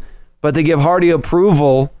them, but they give hearty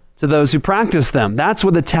approval to those who practice them. That's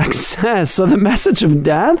what the text says. So the message of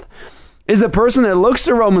death is the person that looks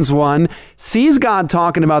to Romans 1, sees God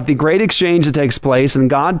talking about the great exchange that takes place and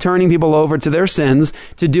God turning people over to their sins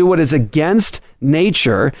to do what is against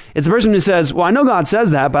nature. It's the person who says, well, I know God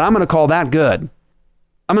says that, but I'm going to call that good.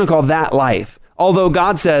 I'm going to call that life. Although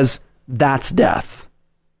God says that's death.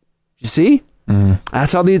 You see?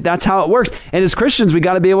 That's how it works. And as Christians, we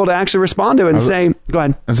got to be able to actually respond to it and say, go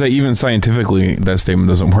ahead. And say even scientifically, that statement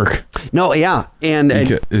doesn't work. No, yeah. And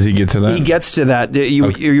does he get to that? He gets to that.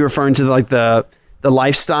 You're referring to the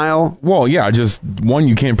lifestyle? Well, yeah, just one,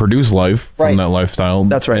 you can't produce life from that lifestyle.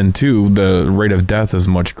 That's right. And two, the rate of death is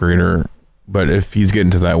much greater. But if he's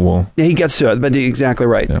getting to that, well... Yeah, he gets to it, but exactly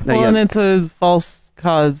right. Yeah. Well, and it's a false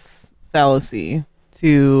cause fallacy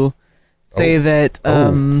to say that... it's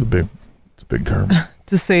a big term.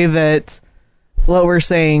 To say that what we're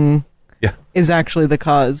saying is actually the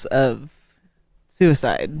cause of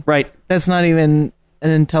suicide. Right. That's not even an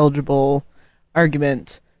intelligible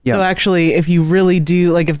argument. Yeah. So actually, if you really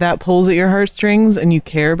do, like if that pulls at your heartstrings and you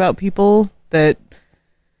care about people that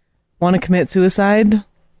want to commit suicide,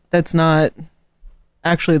 that's not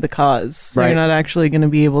actually the cause. So you're not actually going to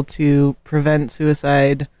be able to prevent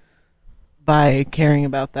suicide by caring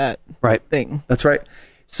about that thing. That's right.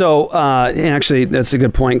 So, and actually, that's a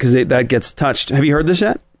good point because that gets touched. Have you heard this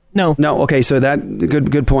yet? No. Okay. So that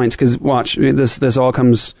good points because watch this all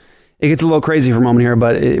comes. It gets a little crazy for a moment here,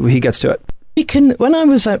 but he gets to it. When I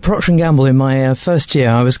was at Procter & Gamble in my first year,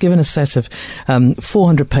 I was given a set of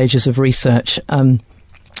 400 pages of research.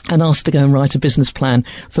 And asked to go and write a business plan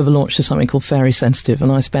for the launch of something called Fairy Sensitive.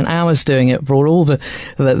 And I spent hours doing it, brought all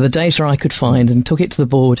the data I could find and took it to the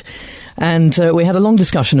board. And we had a long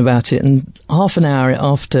discussion about it. And half an hour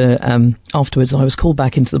afterwards, I was called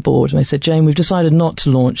back into the board. And they said, Jane, we've decided not to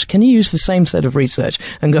launch. Can you use the same set of research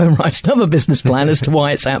and go and write another business plan as to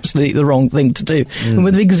why it's absolutely the wrong thing to do? And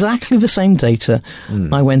with exactly the same data,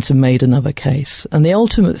 I went and made another case. And the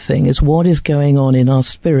ultimate thing is what is going on in our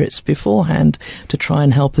spirits beforehand to try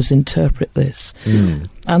and help us interpret this. And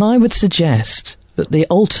I would suggest that the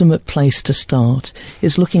ultimate place to start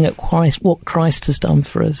is looking at what Christ has done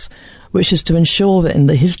for us, which is to ensure that in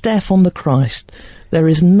his death on the Christ, there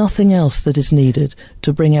is nothing else that is needed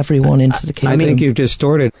to bring everyone into the kingdom. I think you've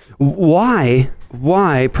distorted. Why,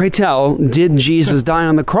 pray tell, did Jesus die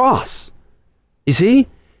on the cross? You see,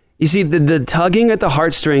 the tugging at the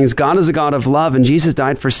heartstrings, God is a God of love, and Jesus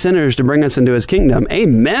died for sinners to bring us into his kingdom.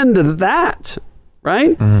 Amen to that,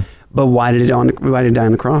 right? But why did he die on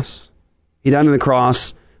the cross? He died on the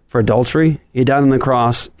cross for adultery. He died on the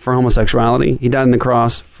cross for homosexuality. He died on the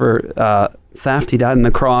cross for theft. He died on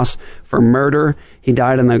the cross for murder. He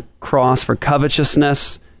died on the cross for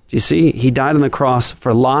covetousness. Do you see? He died on the cross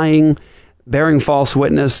for lying, bearing false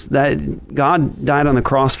witness. That God died on the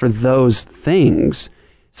cross for those things.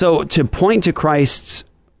 So to point to Christ's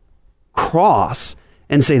cross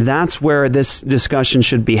and say that's where this discussion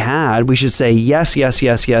should be had, we should say yes, yes,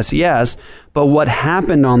 yes, yes, yes. But what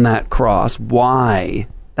happened on that cross? Why?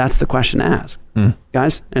 That's the question to ask.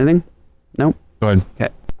 Guys, anything? No? Go ahead. Okay.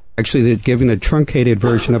 Actually, giving a truncated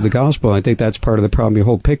version of the gospel, I think that's part of the problem, your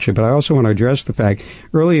whole picture. But I also want to address the fact,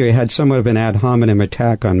 earlier you had somewhat of an ad hominem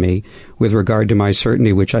attack on me with regard to my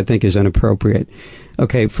certainty, which I think is inappropriate.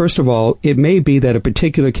 Okay, first of all, it may be that a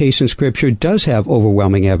particular case in Scripture does have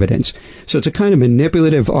overwhelming evidence. So it's a kind of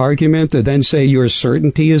manipulative argument to then say your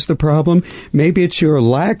certainty is the problem. Maybe it's your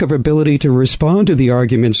lack of ability to respond to the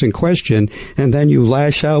arguments in question, and then you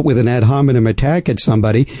lash out with an ad hominem attack at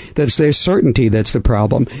somebody that's their certainty that's the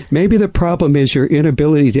problem. Maybe the problem is your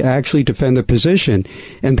inability to actually defend the position.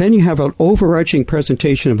 And then you have an overarching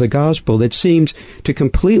presentation of the gospel that seems to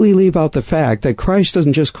completely leave out the fact that Christ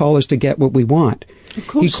doesn't just call us to get what we want.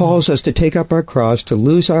 He calls us to take up our cross, to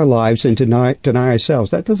lose our lives, and deny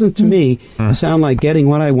ourselves. That doesn't, to me, sound like getting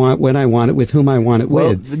what I want, when I want it, with whom I want it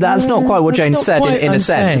with. That's not quite what James said in a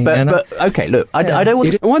sense. But okay, look, I don't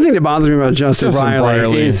want to... One thing that bothers me about Justin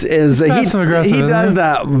Briley is that he does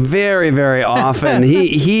that very, very often.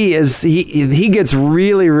 he gets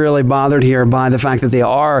really, really bothered here by the fact that they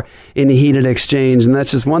are in a heated exchange, and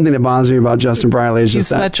that's just one thing that bothers me about Justin Briley. He's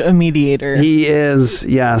such a mediator. He is,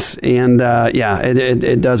 yes, and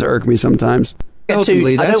it does irk me sometimes.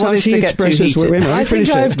 Ultimately, that's how she expresses. Let me finish.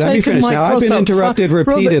 Now, I've been interrupted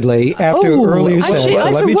repeatedly after earlier said. So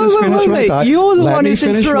let me just finish my thought. You're the one who's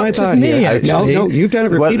interrupted me. No, you've done it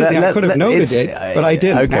repeatedly. I could have noted it, but I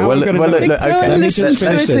didn't. Okay, now I'm going to listen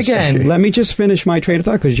to it again. Let me just finish my train of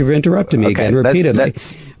thought because you've interrupted me again repeatedly.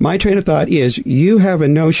 My train of thought is you have a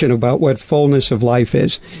notion about what fullness of life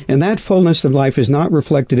is, and that fullness of life is not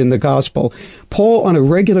reflected in the gospel. Paul, on a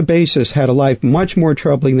regular basis, had a life much more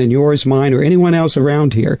troubling than yours, mine, or anyone else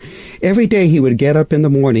around here. Every day he would get up in the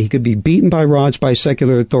morning. He could be beaten by rods by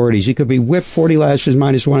secular authorities. He could be whipped 40 lashes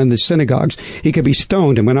minus one in the synagogues. He could be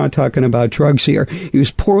stoned, and we're not talking about drugs here. He was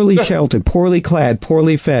poorly sheltered, poorly clad,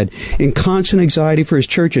 poorly fed, in constant anxiety for his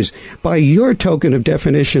churches. By your token of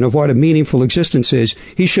definition of what a meaningful existence is,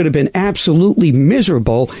 he should have been absolutely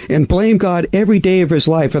miserable and blame God every day of his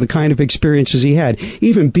life for the kind of experiences he had,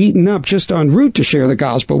 even beaten up just en route to share the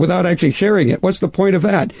gospel without actually sharing it. What's the point of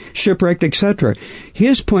that? Shipwrecked, etc.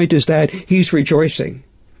 His point is that he's rejoicing.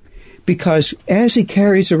 Because as he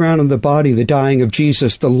carries around in the body the dying of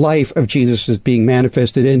Jesus, the life of Jesus is being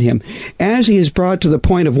manifested in him. As he is brought to the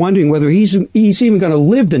point of wondering whether he's even going to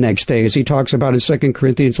live the next day, as he talks about in 2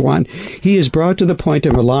 Corinthians 1, he is brought to the point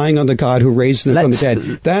of relying on the God who raised him from the dead.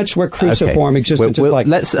 That's what cruciform existence is like.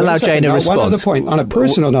 Let's allow Jane a response. One other point. On a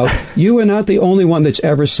personal note, you are not the only one that's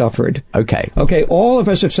ever suffered. Okay, all of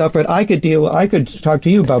us have suffered. I could talk to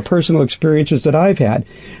you about personal experiences that I've had.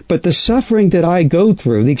 But the suffering that I go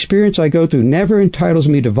through, the experience I go through, never entitles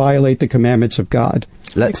me to violate the commandments of God.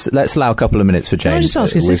 Let's allow a couple of minutes for James. Can I just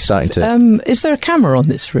ask, is there a camera on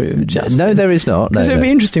this room? No, there is not. Because it would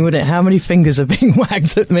be interesting, wouldn't it, how many fingers are being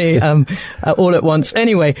wagged at me all at once.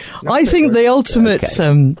 Anyway, I think the ultimate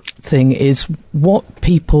thing is what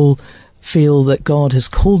people feel that God has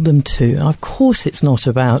called them to. Of course, it's not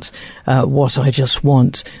about what I just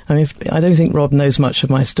want. I mean, I don't think Rob knows much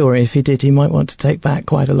of my story. If he did, he might want to take back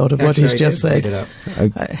quite a lot of what he's just said.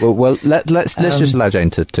 Let's just allow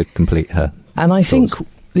Jane to complete her. And I think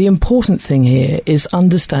the important thing here is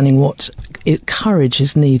understanding what courage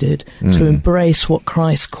is needed to embrace what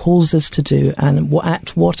Christ calls us to do, and at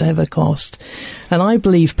whatever cost. And I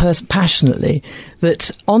believe passionately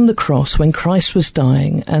that on the cross, when Christ was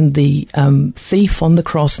dying, and the thief on the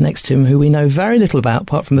cross next to him, who we know very little about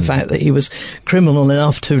apart from the fact that he was criminal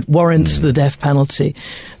enough to warrant the death penalty,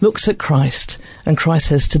 looks at Christ, and Christ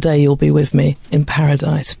says, "Today you'll be with me in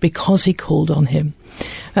paradise," because he called on him.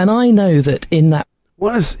 And I know that in that...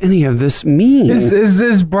 What does any of this mean? Is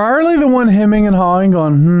Brierly the one hemming and hawing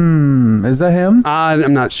going, is that him?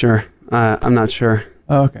 I'm not sure. I'm not sure.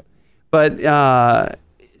 Okay. But,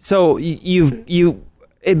 so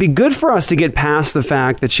it'd be good for us to get past the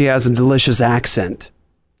fact that she has a delicious accent,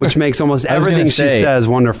 which makes almost everything she says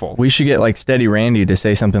wonderful. We should get, like, Steady Randy to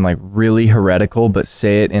say something, like, really heretical, but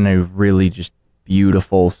say it in a really just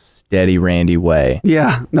beautiful, Steady Randy way.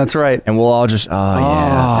 Yeah, that's right. And we'll all just,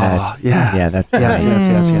 that's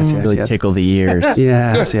really tickle the ears.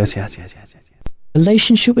 yes.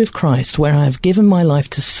 Relationship with Christ, where I have given my life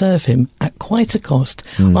to serve him at quite a cost.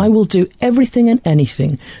 I will do everything and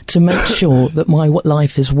anything to make sure that my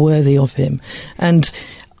life is worthy of him. And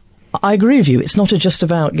I agree with you. It's not just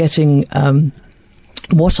about getting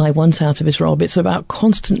what I want out of his Rob. It's about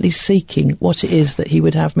constantly seeking what it is that he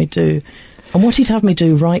would have me do. And what he'd have me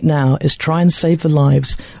do right now is try and save the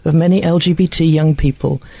lives of many LGBT young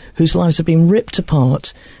people whose lives have been ripped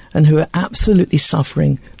apart and who are absolutely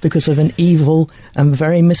suffering because of an evil and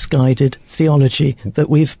very misguided theology that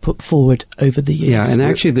we've put forward over the years. Yeah, and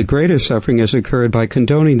actually the greater suffering has occurred by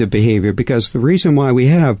condoning the behavior, because the reason why we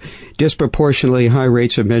have disproportionately high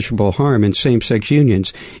rates of measurable harm in same-sex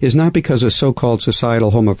unions is not because of so-called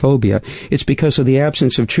societal homophobia. It's because of the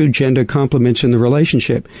absence of true gender complements in the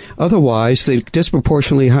relationship. Otherwise, the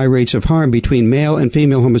disproportionately high rates of harm between male and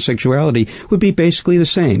female homosexuality would be basically the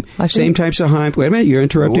same. Same types of harm. Wait a minute, you're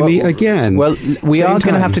interrupting me again. Well, we are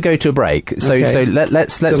going to have to go to a break. So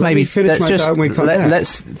let's maybe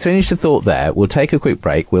let's finish the thought there. We'll take a quick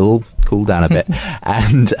break. We'll cool down a bit,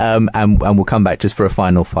 and we'll come back just for a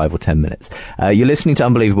final 5 or 10 minutes. You're listening to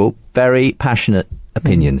Unbelievable. Very passionate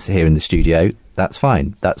opinions here in the studio. That's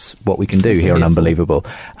fine. That's what we can do here on Unbelievable.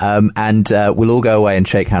 And we'll all go away and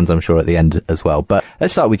shake hands, I'm sure, at the end as well. But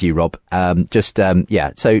let's start with you, Rob.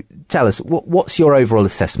 So tell us, what's your overall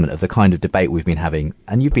assessment of the kind of debate we've been having?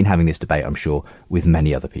 And you've been having this debate, I'm sure, with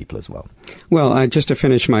many other people as well. Well, just to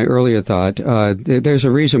finish my earlier thought, there's a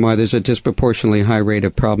reason why there's a disproportionately high rate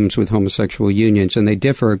of problems with homosexual unions, and they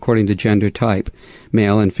differ according to gender type,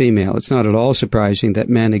 male and female. It's not at all surprising that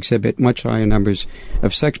men exhibit much higher numbers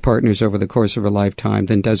of sex partners over the course of a lifetime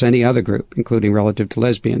than does any other group, including relative to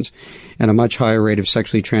lesbians, and a much higher rate of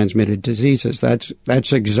sexually transmitted diseases.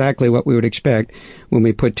 That's exactly what we would expect when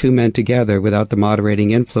we put two men together without the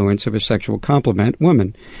moderating influence of a sexual complement,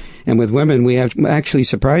 woman. And with women, we have actually,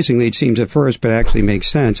 surprisingly, it seems at first, but actually makes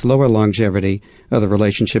sense, lower longevity of the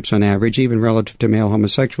relationships on average, even relative to male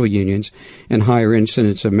homosexual unions, and higher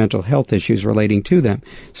incidence of mental health issues relating to them,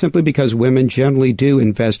 simply because women generally do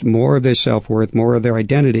invest more of their self-worth, more of their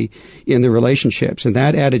identity in the relationships. And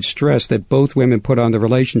that added stress that both women put on the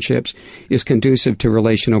relationships is conducive to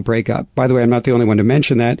relational breakup. By the way, I'm not the only one to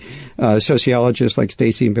mention that. Sociologists like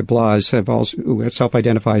Stacey Biblas, who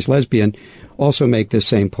self-identify as lesbian, also make the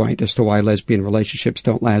same point as to why lesbian relationships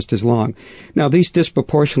don't last as long. Now, these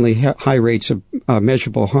disproportionately high rates of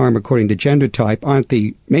measurable harm according to gender type aren't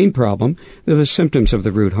the main problem. They're the symptoms of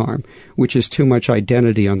the root harm, which is too much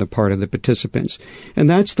identity on the part of the participants. And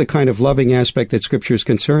that's the kind of loving aspect that Scripture is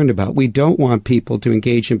concerned about. We don't want people to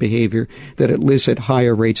engage in behavior that elicit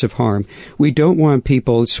higher rates of harm. We don't want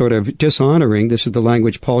people sort of dishonoring, this is the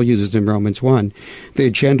language Paul uses in Romans 1, their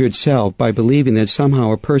gendered self by believing that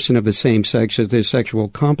somehow a person of the same sex is their sexual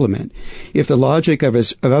complement. If the logic of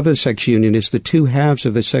other sex union is the two halves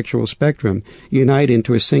of the sexual spectrum unite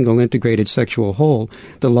into a single integrated sexual whole,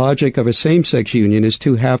 the logic of a same-sex union is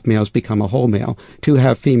two half males become a whole male, two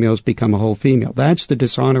half females become a whole female. That's the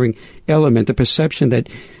dishonoring element, the perception that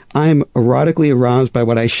I'm erotically aroused by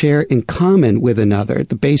what I share in common with another,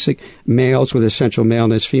 the basic males with essential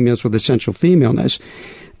maleness, females with essential femaleness.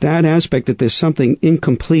 That aspect that there's something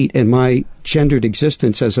incomplete in my gendered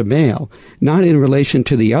existence as a male, not in relation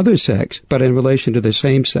to the other sex, but in relation to the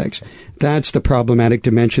same sex. That's the problematic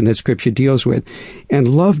dimension that Scripture deals with. And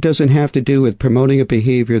love doesn't have to do with promoting a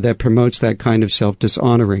behavior that promotes that kind of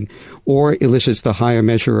self-dishonoring or elicits the higher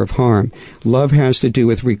measure of harm. Love has to do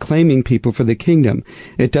with reclaiming people for the kingdom.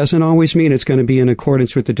 It doesn't always mean it's going to be in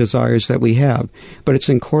accordance with the desires that we have, but it's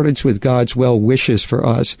in accordance with God's well wishes for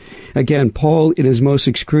us. Again, Paul, in his most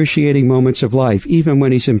excruciating moments of life, even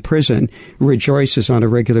when he's in prison, rejoices on a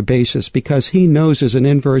regular basis because he knows there's an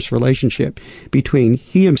inverse relationship between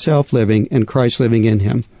he himself living and Christ living in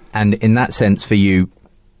him. And in that sense, for you,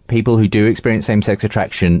 people who do experience same-sex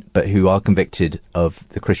attraction but who are convicted of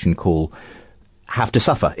the Christian call have to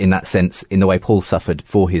suffer in that sense, in the way Paul suffered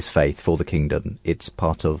for his faith, for the kingdom. It's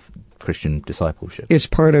part of Christian discipleship. It's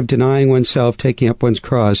part of denying oneself, taking up one's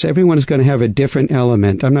cross. Everyone is going to have a different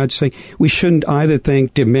element. I'm not saying we shouldn't either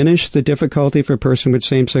diminish the difficulty for a person with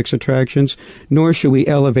same-sex attractions, nor should we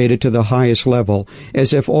elevate it to the highest level,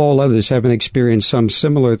 as if all others haven't experienced some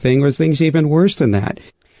similar thing or things even worse than that.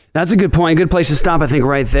 That's a good point. A good place to stop, I think,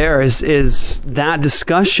 right there is that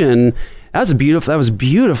discussion. That was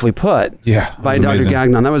beautifully put by Dr.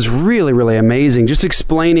 Gagnon. That was really, really amazing. Just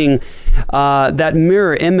explaining that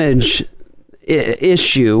mirror image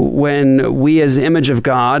issue when we as image of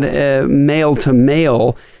God, male to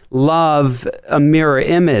male, love a mirror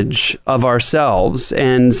image of ourselves.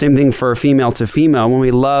 And same thing for female to female, when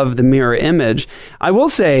we love the mirror image. I will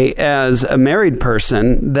say, as a married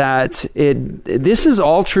person, that this is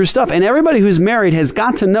all true stuff. And everybody who's married has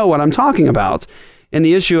got to know what I'm talking about. And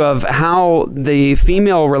the issue of how the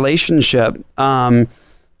female relationship to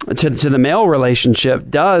the male relationship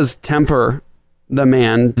does temper the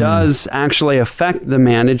man, does actually affect the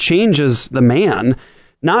man. It changes the man,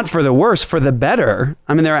 not for the worse, for the better.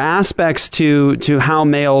 I mean, there are aspects to how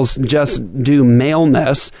males just do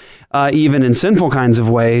maleness, even in sinful kinds of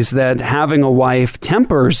ways, that having a wife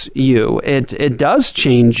tempers you. It does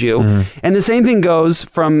change you. And the same thing goes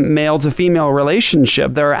from male to female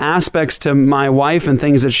relationship. There are aspects to my wife and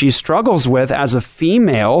things that she struggles with as a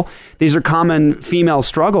female. These are common female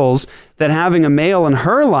struggles that having a male in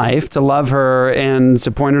her life to love her and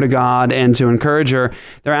to point her to God and to encourage her,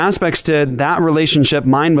 there are aspects to that relationship,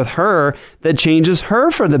 mine with her, that changes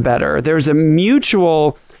her for the better. There's a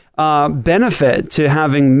mutual benefit to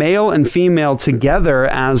having male and female together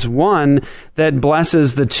as one that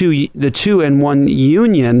blesses the two in one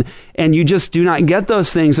union. And you just do not get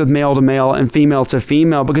those things with male to male and female to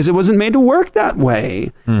female because it wasn't made to work that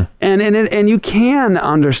way. And you can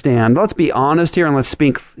understand. Let's be honest here and let's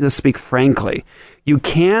speak frankly. You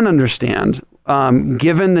can understand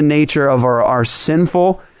given the nature of our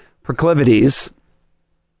sinful proclivities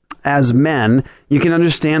as men, you can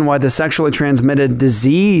understand why the sexually transmitted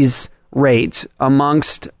disease rate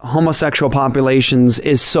amongst homosexual populations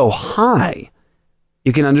is so high.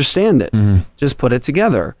 You can understand it. Just put it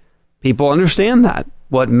together. People understand that.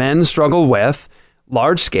 What men struggle with,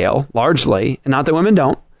 large scale, largely, and not that women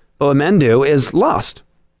don't, but what men do is lust.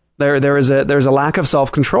 There's a lack of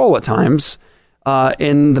self-control at times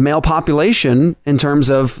in the male population in terms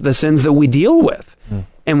of the sins that we deal with.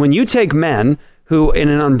 And when you take men who, in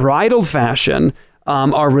an unbridled fashion,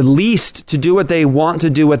 are released to do what they want to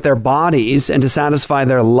do with their bodies and to satisfy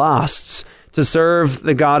their lusts, to serve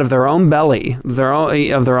the god of their own belly, of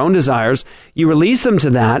their own desires, you release them to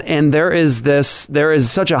that, and there is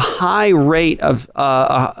such a high rate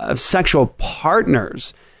of sexual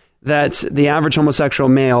partners that the average homosexual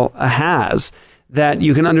male has, that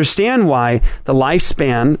you can understand why the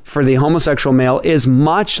lifespan for the homosexual male is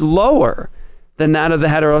much lower than that of the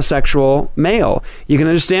heterosexual male. You can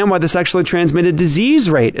understand why the sexually transmitted disease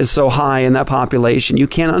rate is so high in that population. You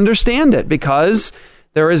can't understand it because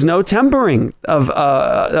there is no tempering of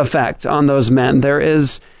effect on those men. There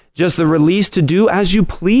is just the release to do as you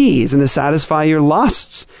please and to satisfy your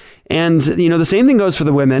lusts. And, the same thing goes for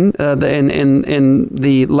the women. In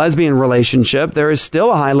the lesbian relationship, there is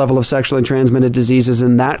still a high level of sexually transmitted diseases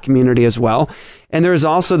in that community as well. And there is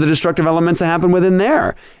also the destructive elements that happen within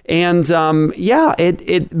there. And,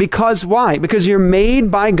 because why? Because you're made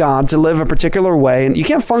by God to live a particular way, and you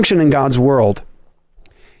can't function in God's world.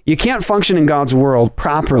 You can't function in God's world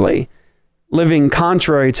properly, living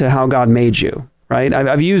contrary to how God made you. Right?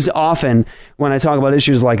 I've used often when I talk about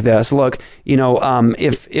issues like this. Look,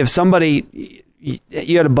 if somebody,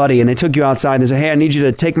 you had a buddy and they took you outside and they say, hey, I need you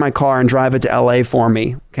to take my car and drive it to LA for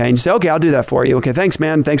me. Okay. And you say, okay, I'll do that for you. Okay. Thanks,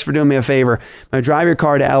 man. Thanks for doing me a favor. I'm going to drive your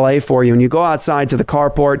car to LA for you. And you go outside to the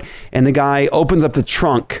carport and the guy opens up the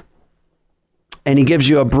trunk and he gives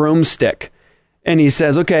you a broomstick and he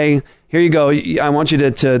says, okay, here you go. I want you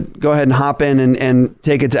to go ahead and hop in and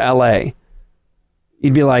take it to LA.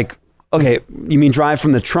 You'd be like, okay, you mean drive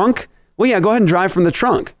from the trunk? Well, yeah, go ahead and drive from the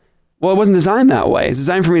trunk. Well, it wasn't designed that way. It's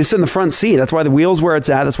designed for me to sit in the front seat. That's why the wheel's where it's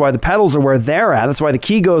at. That's why the pedals are where they're at. That's why the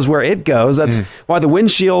key goes where it goes. That's why the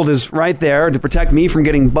windshield is right there to protect me from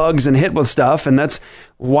getting bugs and hit with stuff. And that's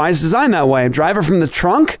why it's designed that way. Drive it from the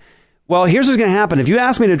trunk? Well, here's what's going to happen. If you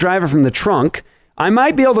ask me to drive it from the trunk, I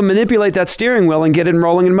might be able to manipulate that steering wheel and get it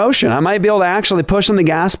rolling in motion. I might be able to actually push on the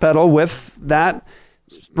gas pedal with that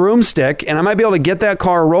broomstick, and I might be able to get that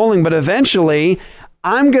car rolling, but eventually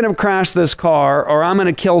I'm going to crash this car or I'm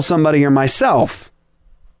going to kill somebody or myself.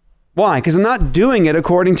 Why? Because I'm not doing it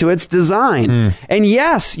according to its design. And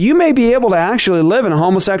yes, you may be able to actually live in a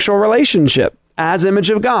homosexual relationship as image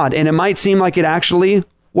of God, and it might seem like it actually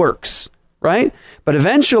works, right? But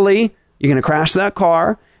eventually you're going to crash that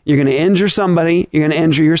car. You're going to injure somebody. You're going to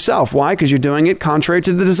injure yourself. Why? Because you're doing it contrary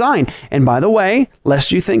to the design. And by the way,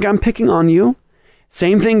 lest you think I'm picking on you,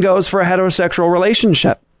 same thing goes for a heterosexual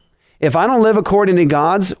relationship. If I don't live according to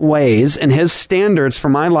God's ways and his standards for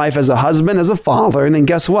my life as a husband, as a father, then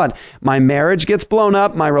guess what? My marriage gets blown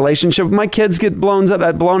up. My relationship with my kids get blown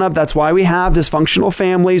up. That's why we have dysfunctional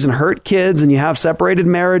families and hurt kids, and you have separated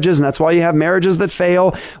marriages, and that's why you have marriages that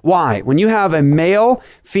fail. Why? When you have a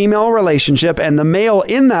male-female relationship and the male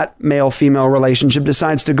in that male-female relationship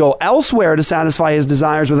decides to go elsewhere to satisfy his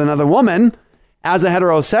desires with another woman, as a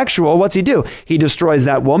heterosexual, what's he do? He destroys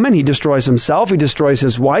that woman. He destroys himself. He destroys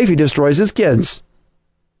his wife. He destroys his kids.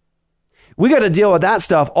 We got to deal with that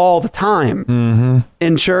stuff all the time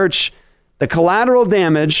in church. The collateral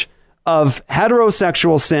damage of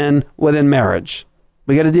heterosexual sin within marriage.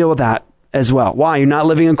 We got to deal with that as well. Why? You're not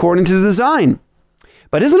living according to the design.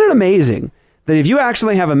 But isn't it amazing that if you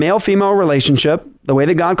actually have a male-female relationship, the way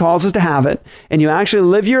that God calls us to have it, and you actually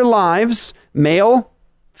live your lives, male,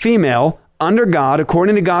 female, under God,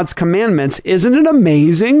 according to God's commandments, isn't it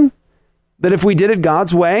amazing that if we did it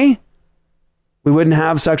God's way, we wouldn't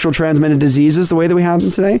have sexual transmitted diseases the way that we have them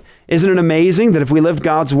today? Isn't it amazing that if we lived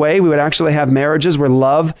God's way, we would actually have marriages where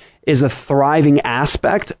love is a thriving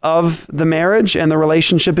aspect of the marriage and the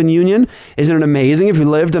relationship and union? Isn't it amazing if we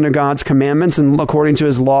lived under God's commandments and according to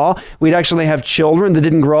his law, we'd actually have children that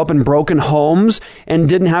didn't grow up in broken homes and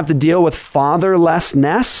didn't have to deal with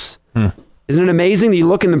fatherlessness? Isn't it amazing that you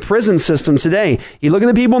look in the prison system today? You look at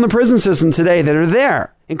the people in the prison system today that are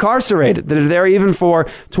there, incarcerated, that are there even for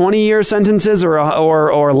 20-year sentences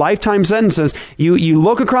or lifetime sentences. You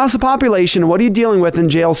look across the population, what are you dealing with in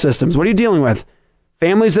jail systems? What are you dealing with?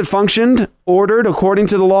 Families that functioned, ordered according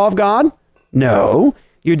to the law of God? No.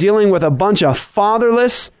 You're dealing with a bunch of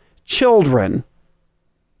fatherless children.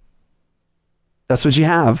 That's what you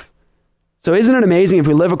have. So isn't it amazing if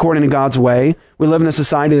we live according to God's way, we live in a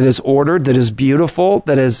society that is ordered, that is beautiful,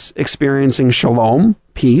 that is experiencing shalom,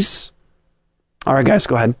 peace? All right, guys,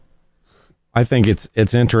 go ahead. I think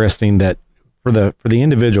it's interesting that for the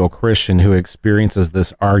individual Christian who experiences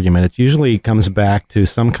this argument, it usually comes back to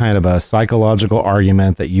some kind of a psychological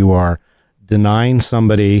argument that you are denying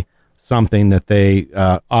somebody something that they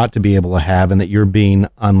ought to be able to have and that you're being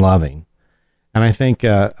unloving. And I think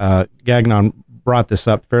Gagnon brought this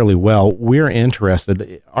up fairly well. We're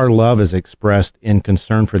interested, our love is expressed in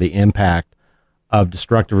concern for the impact of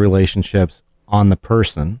destructive relationships on the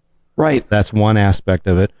person. Right. That's one aspect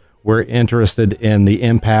of it. We're interested in the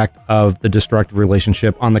impact of the destructive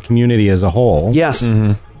relationship on the community as a whole. Yes.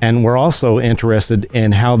 Mm-hmm. And we're also interested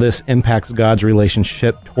in how this impacts God's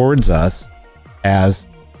relationship towards us as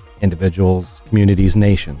individuals, communities,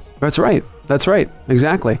 nations. That's right. That's right.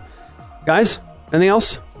 Exactly. Guys, anything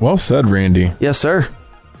else? Well said, Randy. Yes, sir.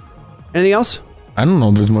 Anything else? I don't know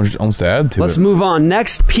if there's much else to add to it. Let's move on.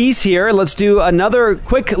 Next piece here. Let's do another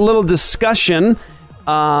quick little discussion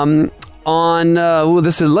on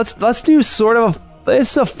this. Let's do sort of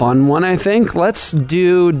it's a fun one, I think. Let's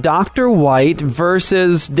do Dr. White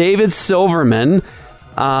versus David Silverman,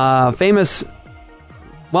 famous,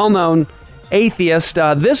 well-known atheist.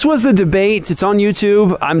 This was the debate. It's on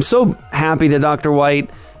YouTube. I'm so happy that Dr. White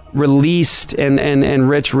released and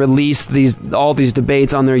Rich released all these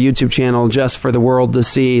debates on their YouTube channel just for the world to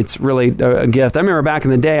see. It's really a gift. I remember back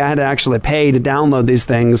in the day I had to actually pay to download these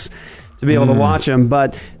things to be able to watch them,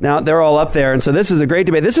 but now they're all up there. And so this is a great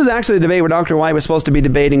debate. This is actually a debate where Dr. White was supposed to be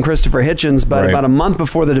debating Christopher Hitchens, but about a month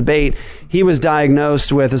before the debate, he was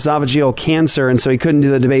diagnosed with esophageal cancer, and so he couldn't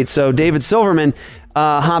do the debate. So David Silverman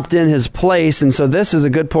hopped in his place, and so this is a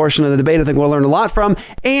good portion of the debate I think we'll learn a lot from,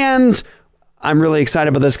 and I'm really excited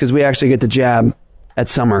about this because we actually get to jab at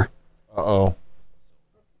Summer. Uh-oh.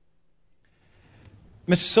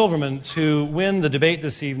 Mr. Silverman, to win the debate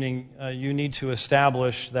this evening, you need to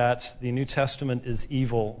establish that the New Testament is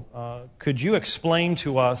evil. Could you explain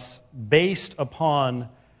to us, based upon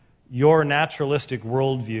your naturalistic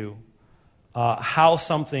worldview, how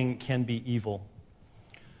something can be evil?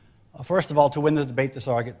 First of all, to win the debate this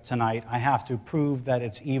tonight, I have to prove that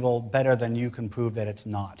it's evil better than you can prove that it's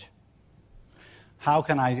not. How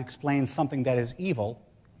can I explain something that is evil?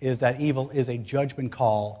 Is that evil is a judgment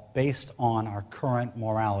call based on our current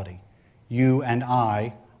morality. You and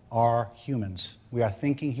I are humans. We are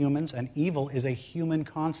thinking humans, and evil is a human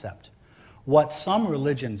concept. What some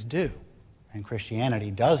religions do, and Christianity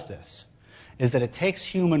does this, is that it takes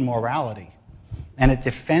human morality and it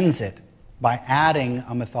defends it by adding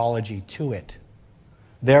a mythology to it,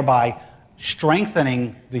 thereby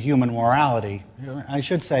strengthening the human morality, I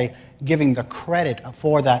should say, giving the credit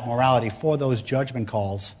for that morality, for those judgment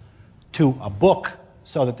calls, to a book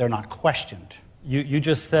so that they're not questioned. You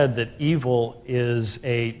just said that evil is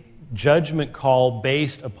a judgment call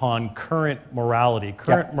based upon current morality.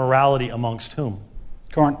 Current morality amongst whom?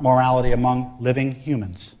 Current morality among living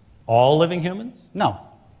humans. All living humans? No.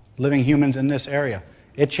 Living humans in this area.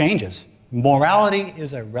 It changes. Morality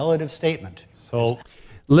is a relative statement. So,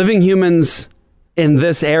 living humans in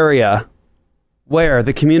this area, where?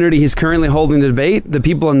 The community he's currently holding the debate, the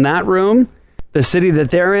people in that room, the city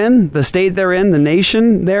that they're in, the state they're in, the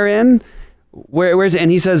nation they're in. Where's it?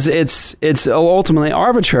 And he says it's ultimately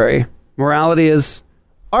arbitrary. Morality is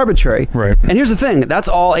arbitrary. Right. And here's the thing. That's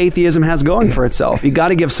all atheism has going for itself. You got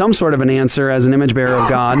to give some sort of an answer as an image bearer of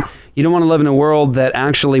God. You don't want to live in a world that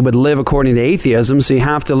actually would live according to atheism, so you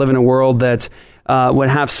have to live in a world that would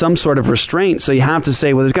have some sort of restraint. So you have to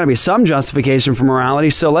say, well, there's got to be some justification for morality.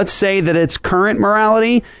 So let's say that it's current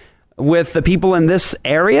morality with the people in this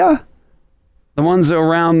area, the ones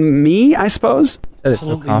around me, I suppose. Said it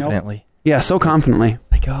so confidently. Yeah, so confidently.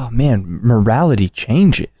 Like, oh man, morality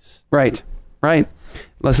changes. Right, right.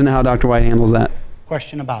 Listen to how Dr. White handles that.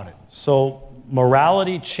 Question about it. So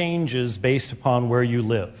morality changes based upon where you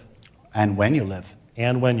live. And when you live.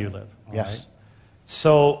 And when you live. Yes. Right?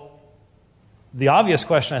 So the obvious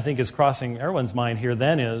question I think is crossing everyone's mind here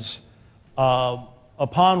then is,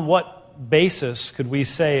 upon what basis could we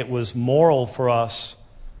say it was moral for us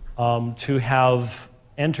to have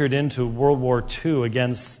entered into World War II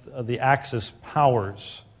against the Axis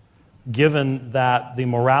powers, given that the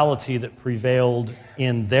morality that prevailed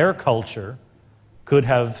in their culture could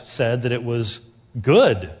have said that it was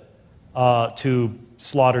good to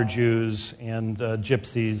slaughter Jews and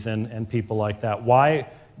gypsies and people like that? Why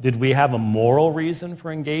did we have a moral reason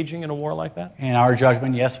for engaging in a war like that? In our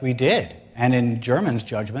judgment, yes, we did. And in Germany's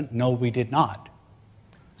judgment, no, we did not.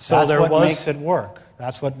 So That's what makes it work.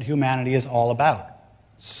 That's what humanity is all about.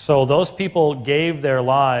 So those people gave their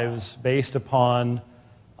lives based upon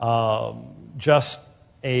just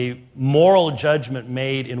a moral judgment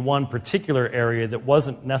made in one particular area that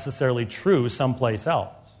wasn't necessarily true someplace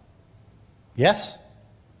else. Yes,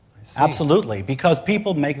 absolutely, because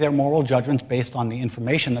people make their moral judgments based on the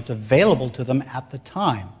information that's available to them at the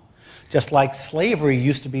time. Just like slavery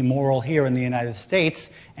used to be moral here in the United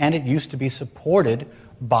States, and it used to be supported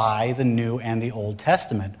by the New and the Old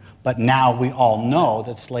Testament. But now we all know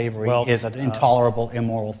that slavery is an intolerable,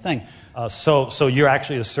 immoral thing. So you're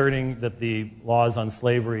actually asserting that the laws on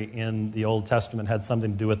slavery in the Old Testament had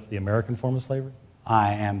something to do with the American form of slavery?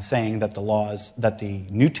 I am saying that the laws, that the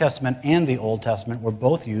New Testament and the Old Testament were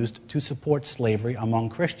both used to support slavery among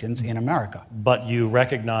Christians in America. But you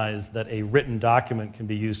recognize that a written document can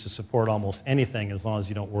be used to support almost anything as long as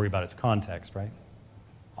you don't worry about its context, right?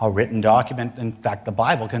 A written document, in fact, the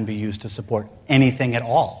Bible can be used to support anything at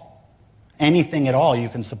all. Anything at all you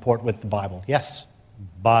can support with the Bible, yes.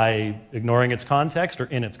 By ignoring its context or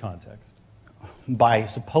in its context? By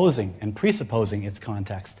supposing and presupposing its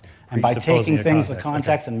context. And by taking things in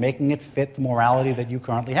context and making it fit the morality that you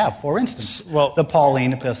currently have. For instance, the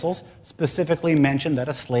Pauline epistles specifically mention that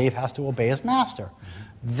a slave has to obey his master.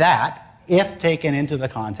 That, if taken into the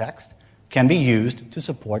context, can be used to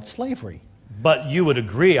support slavery. But you would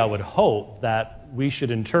agree, I would hope, that we should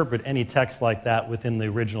interpret any text like that within the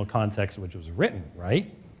original context in which it was written,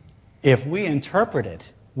 right? If we interpret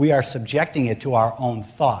it, we are subjecting it to our own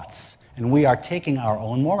thoughts. And we are taking our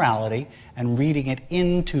own morality and reading it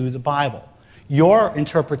into the Bible. Your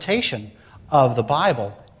interpretation of the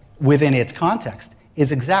Bible within its context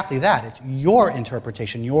is exactly that. It's your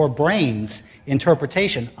interpretation, your brain's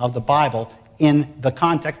interpretation of the Bible in the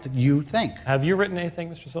context that you think. Have you written anything,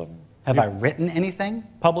 Mr. Silverman? Have I written anything?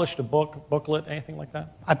 Published a book, booklet, anything like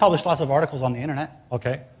that? I published lots of articles on the internet.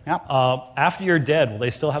 Okay. Yeah. After you're dead, will they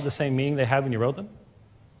still have the same meaning they had when you wrote them?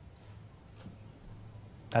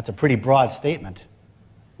 That's a pretty broad statement.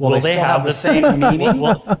 Will they still have the same meaning?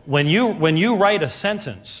 Well, when you write a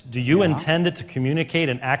sentence, do you intend it to communicate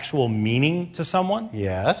an actual meaning to someone?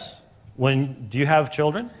 Yes. Do you have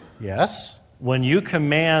children? Yes. When you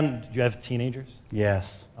command, do you have teenagers?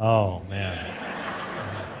 Yes. Oh, man.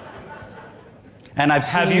 And I've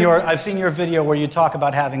seen your video where you talk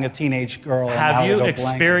about having a teenage girl and how they go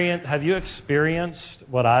blank. Have you experienced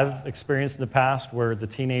what I've experienced in the past, where the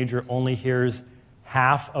teenager only hears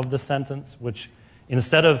half of the sentence, which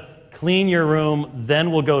instead of clean your room, then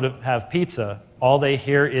we'll go to have pizza, all they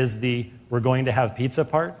hear is the we're going to have pizza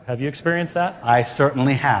part? Have you experienced that? I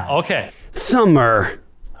certainly have. Okay. Summer.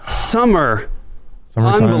 Summertime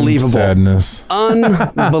Unbelievable. Sadness.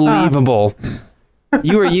 Unbelievable.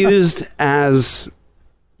 You were used as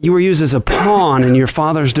a pawn in your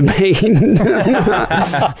father's debate.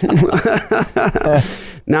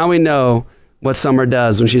 Now we know what Summer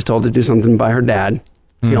does when she's told to do something by her dad.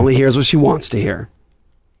 She only hears what she wants to hear.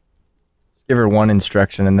 Give her one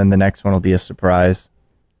instruction, and then the next one will be a surprise.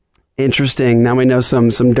 Interesting. Now we know some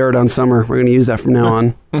dirt on Summer. We're going to use that from now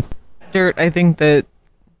on. Dirt, I think that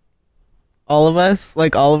all of us,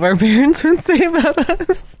 like all of our parents, would say about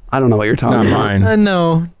us. I don't know what you're talking about. Not mine.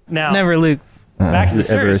 No. Now, never Luke's. Back to the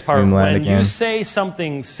serious part. When again. you say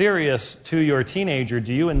something serious to your teenager,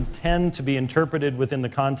 do you intend to be interpreted within the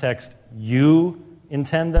context you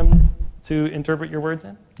intend them to interpret your words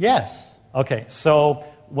in? Yes. Okay, so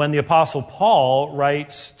when the Apostle Paul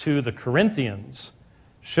writes to the Corinthians,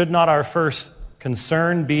 should not our first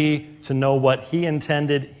concern be to know what he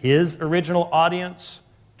intended his original audience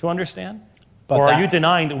to understand? Or are you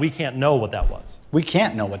denying that we can't know what that was? We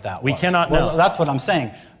can't know what that was. We cannot know. Well, that's what I'm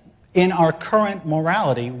saying. In our current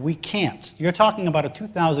morality, we can't. You're talking about a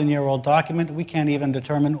 2,000-year-old document. We can't even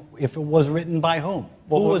determine if it was written by whom.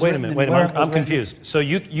 Well, wait a minute. I'm confused. So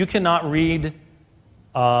you cannot read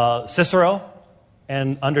Cicero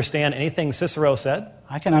and understand anything Cicero said?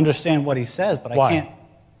 I can understand what he says, but Why? I can't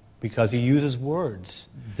because he uses words.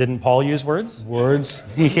 Didn't Paul use words? Words,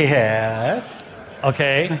 yes.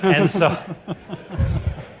 Okay, and so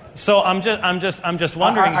I'm just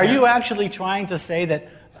wondering. Are you actually trying to say that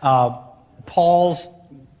Paul's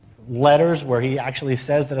letters, where he actually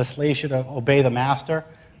says that a slave should obey the master,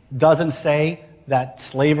 doesn't say that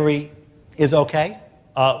slavery is okay?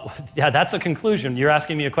 Yeah, that's a conclusion. You're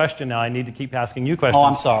asking me a question now. I need to keep asking you questions. Oh,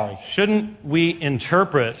 I'm sorry. Shouldn't we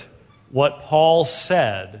interpret what Paul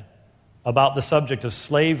said about the subject of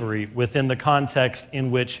slavery within the context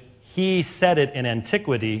in which he said it in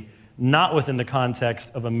antiquity, not within the context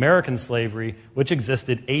of American slavery, which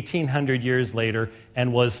existed 1,800 years later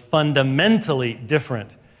and was fundamentally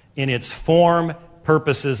different in its form,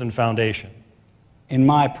 purposes, and foundation? In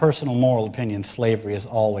my personal moral opinion, slavery is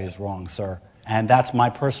always wrong, sir. And that's my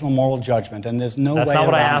personal moral judgment, and there's no way around that. That's not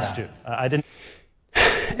what I asked you. I didn't.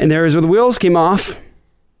 And there is where the wheels came off.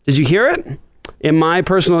 Did you hear it? In my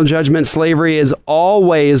personal judgment, slavery is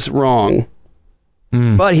always wrong.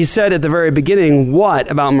 But he said at the very beginning, what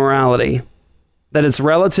about morality? That it's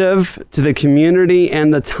relative to the community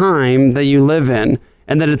and the time that you live in,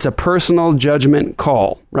 and that it's a personal judgment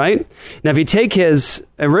call, right? Now, if you take his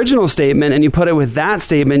original statement and you put it with that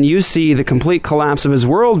statement, you see the complete collapse of his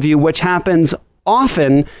worldview, which happens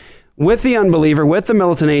often with the unbeliever, with the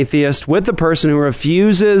militant atheist, with the person who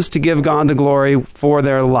refuses to give God the glory for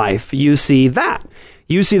their life. You see that.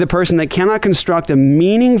 You see the person that cannot construct a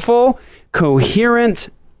meaningful, coherent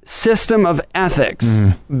system of ethics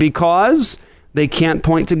because they can't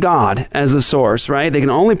point to God as the source, right? They can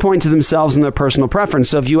only point to themselves and their personal preference.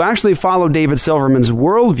 So if you actually follow David Silverman's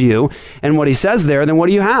worldview and what he says there, then what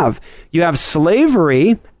do you have? You have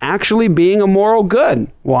slavery actually being a moral good.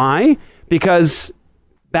 Why? Because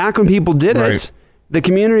back when people did it, the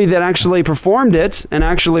community that actually performed it and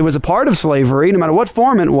actually was a part of slavery, no matter what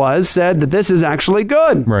form it was, said that this is actually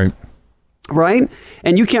good. Right?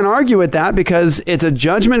 And you can't argue with that because it's a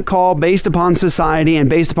judgment call based upon society and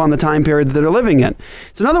based upon the time period that they're living in.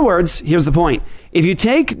 So in other words, here's the point. If you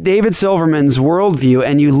take David Silverman's worldview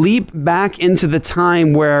and you leap back into the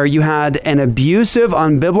time where you had an abusive,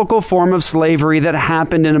 unbiblical form of slavery that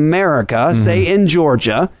happened in America, say in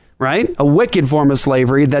Georgia, right? A wicked form of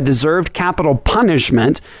slavery that deserved capital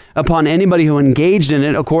punishment upon anybody who engaged in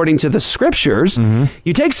it according to the scriptures.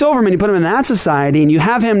 You take Silverman, you put him in that society, and you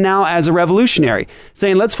have him now as a revolutionary,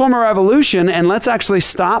 saying, let's form a revolution and let's actually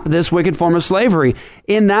stop this wicked form of slavery.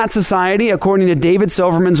 In that society, according to David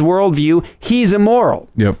Silverman's worldview, he's immoral.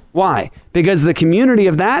 Why? Because the community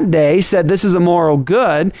of that day said this is a moral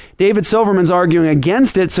good. David Silverman's arguing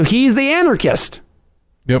against it, so he's the anarchist.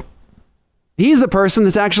 He's the person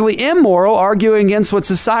that's actually immoral, arguing against what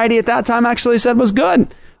society at that time actually said was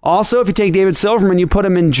good. Also, if you take David Silverman, you put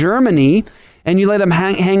him in Germany, and you let him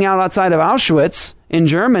hang out outside of Auschwitz in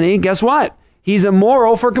Germany, guess what? He's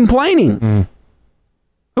immoral for complaining.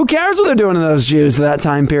 Who cares what they're doing to those Jews at that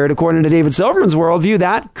time period? According to David Silverman's worldview,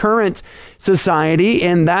 that current society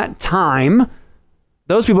in that time,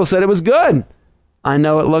 those people said it was good. I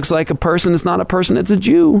know it looks like a person. It's not a person. It's a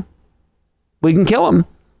Jew. We can kill him.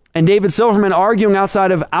 And David Silverman arguing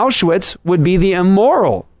outside of Auschwitz would be the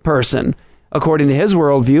immoral person, according to his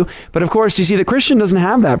worldview. But of course, you see, the Christian doesn't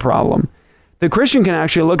have that problem. The Christian can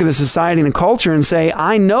actually look at the society and a culture and say,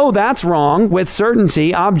 I know that's wrong with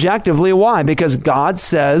certainty, objectively. Why? Because God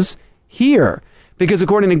says here. Because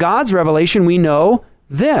according to God's revelation, we know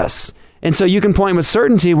this. And so you can point with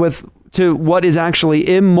certainty to what is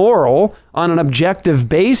actually immoral on an objective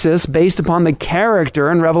basis based upon the character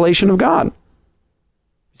and revelation of God.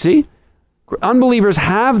 See, unbelievers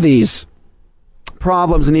have these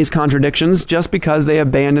problems and these contradictions just because they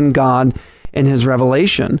abandon God and his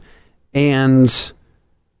revelation. And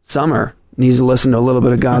Summer needs to listen to a little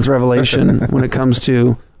bit of God's revelation when it comes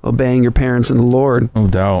to obeying your parents in the Lord. No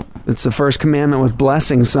doubt. It's the first commandment with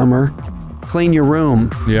blessing, Summer. Clean your room.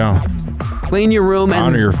 Clean your room.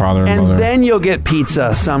 Honor your father and mother. And then you'll get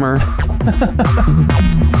pizza, Summer.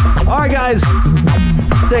 All right, guys.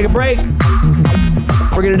 Take a break.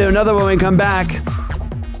 We're going to do another when we come back.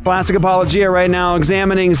 Classic Apologia right now,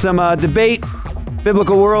 examining some debate,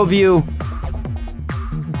 biblical worldview.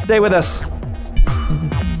 Stay with us.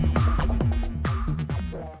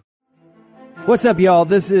 What's up, y'all?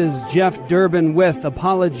 This is Jeff Durbin with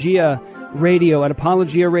Apologia Radio at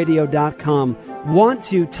apologiaradio.com. Want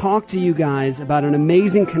to talk to you guys about an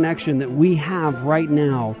amazing connection that we have right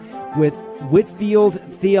now with Whitefield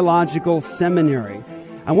Theological Seminary.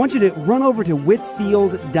 I want you to run over to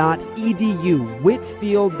whitefield.edu,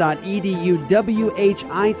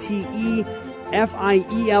 whitefield.edu,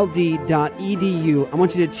 whitefield.edu. I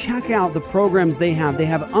want you to check out the programs they have. They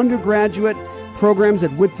have undergraduate programs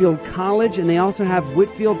at Whitefield College, and they also have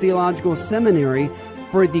Whitefield Theological Seminary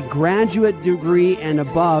for the graduate degree and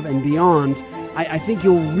above and beyond. I think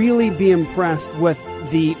you'll really be impressed with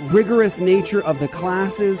the rigorous nature of the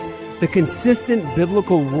classes, the consistent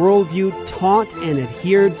biblical worldview taught and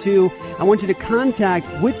adhered to. I want you to contact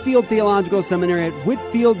Whitefield Theological Seminary at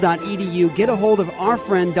whitefield.edu. Get a hold of our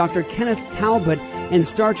friend, Dr. Kenneth Talbot, and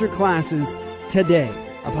start your classes today.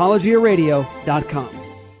 ApologiaRadio.com.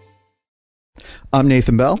 I'm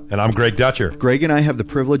Nathan Bell. And I'm Greg Dutcher. Greg and I have the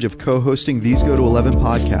privilege of co-hosting These Go to 11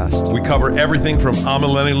 podcast. We cover everything from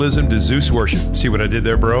amillennialism to Zeus worship. See what I did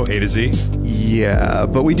there, bro? A to Z? Yeah,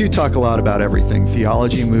 but we do talk a lot about everything.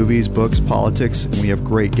 Theology, movies, books, politics, and we have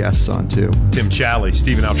great guests on too. Tim Challey,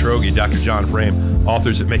 Stephen Altrogi, Dr. John Frame,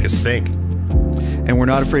 authors that make us think. And we're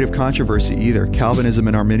not afraid of controversy either. Calvinism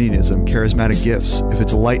and Arminianism, charismatic gifts. If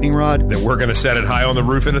it's a lightning rod, then we're going to set it high on the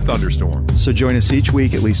roof in a thunderstorm. So join us each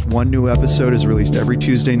week. At least one new episode is released every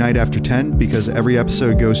Tuesday night after 10 because every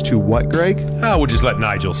episode goes to what, Greg? We'll just let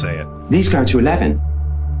Nigel say it. These go to 11.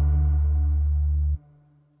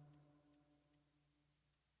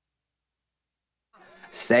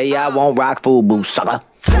 Say I won't rock FUBU, sucker.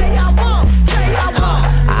 Say I won't.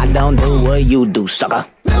 I don't do what you do, sucker.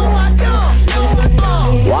 No, I don't.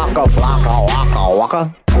 Waka flocka, waka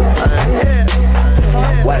waka.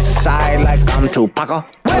 West side like I'm Tupac.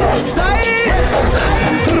 West side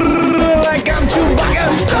like I'm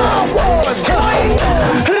Chewbacca. Star Wars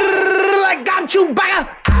like I'm Chewbacca.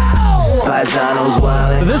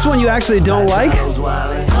 So this one you actually don't like?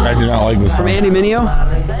 I do not like this From Andy Mineo?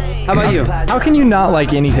 How about you? How can you not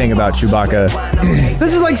like anything about Chewbacca?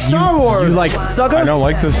 This is like Star Wars. You like sucker? I don't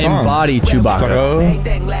like this song. Embody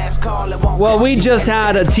Chewbacca. Well, we just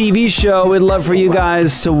had a TV show we'd love for you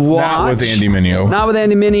guys to watch. Not with Andy Mineo. Not with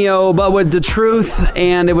Andy Mineo, but with The Truth,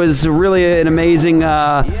 and it was really an amazing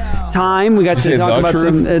time. We got to talk about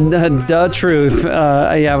some The Truth.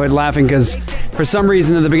 Yeah, we're laughing because for some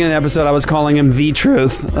reason at the beginning of the episode I was calling him The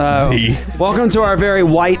Truth. Welcome to our very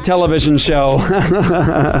white television show.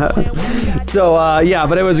 So, yeah,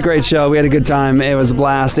 but it was a great show. We had a good time. It was a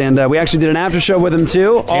blast. And we actually did an after show with him,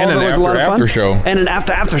 too. All and of it was a lot of fun. After show. And an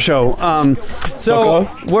after show. So,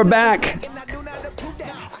 we're back.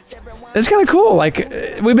 It's kind of cool. Like,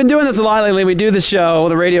 we've been doing this a lot lately. We do the show,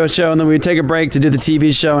 the radio show, and then we take a break to do the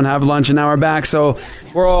TV show and have lunch, and now we're back. So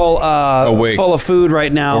we're all full of food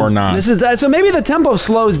right now. Or not. So maybe the tempo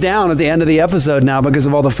slows down at the end of the episode now because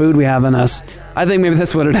of all the food we have in us. I think maybe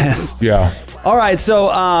that's what it is. Yeah. All right, so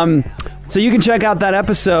you can check out that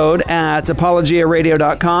episode at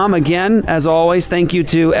apologiaradio.com. Again, as always, thank you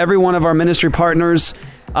to every one of our ministry partners.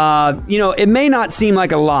 It may not seem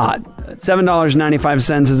like a lot.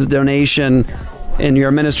 $7.95 is a donation, and you're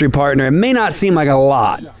a ministry partner. It may not seem like a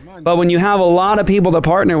lot. But when you have a lot of people to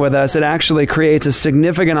partner with us, it actually creates a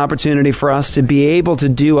significant opportunity for us to be able to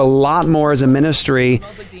do a lot more as a ministry.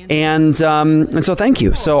 And so thank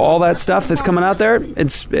you. So all that stuff that's coming out there,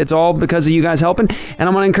 it's all because of you guys helping. And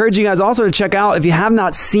I'm going to encourage you guys also to check out, if you have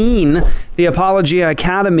not seen the Apologia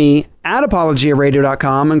Academy at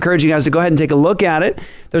apologiaradio.com, I encourage you guys to go ahead and take a look at it.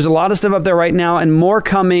 There's a lot of stuff up there right now and more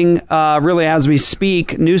coming really as we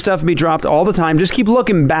speak. New stuff will be dropped all the time. Just keep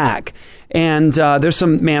looking back. And there's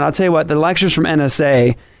some, man, I'll tell you what, the lectures from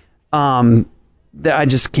NSA, I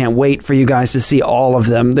just can't wait for you guys to see all of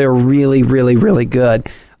them. They're really, really, really good.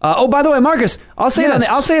 By the way, Marcus, I'll say it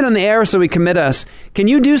on the air so we commit us. Can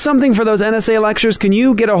you do something for those NSA lectures? Can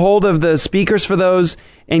you get a hold of the speakers for those,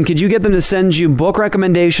 and could you get them to send you book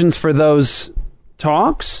recommendations for those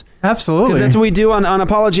talks? Absolutely. Because that's what we do on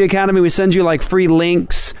Apology Academy. We send you like free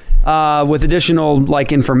links with additional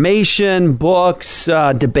like information, books,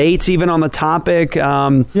 debates even on the topic.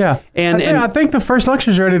 I think the first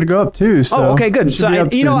lecture's ready to go up too. So okay, good. So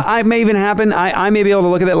I may even happen. I may be able to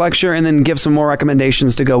look at that lecture and then give some more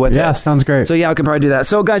recommendations to go with it. Yeah, sounds great. So yeah, we can probably do that.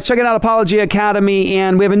 So guys, check it out, Apology Academy,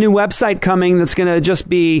 and we have a new website coming that's going to just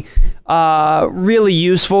be really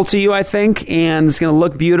useful to you, I think, and it's going to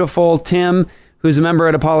look beautiful. Tim, who's a member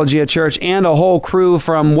at Apologia Church, and a whole crew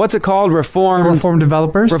from, what's it called? Reformed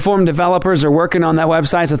Developers. Reformed Developers are working on that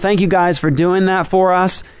website. So thank you guys for doing that for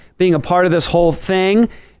us, being a part of this whole thing.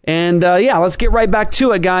 And let's get right back to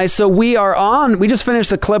it, guys. So we just finished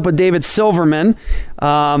the clip with David Silverman.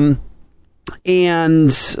 And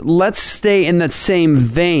let's stay in that same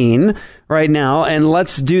vein right now. And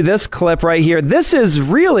let's do this clip right here. This is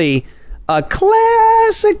really a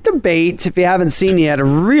classic debate. If you haven't seen it yet, it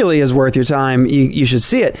really is worth your time. You should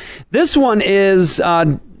see it. This one is,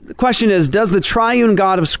 the question is, does the triune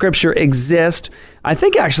God of Scripture exist? I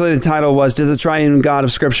think actually the title was, does the triune God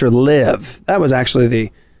of Scripture live? That was actually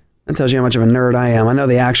that tells you how much of a nerd I am. I know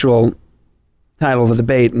the actual title of the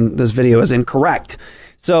debate in this video is incorrect.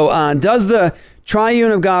 So does the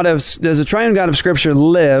triune God of Scripture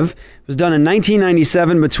live? It was done in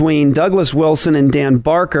 1997 between Douglas Wilson and Dan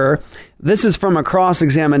Barker. This is from a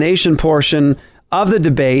cross-examination portion of the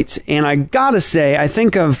debate, and I gotta say, I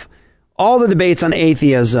think of all the debates on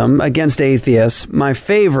atheism against atheists, my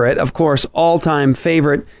favorite, of course, all-time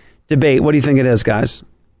favorite debate. What do you think it is, guys?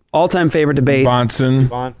 All-time favorite debate.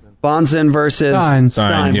 Bonson. Bonson versus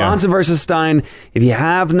Stein. Yeah. Bonson versus Stein. If you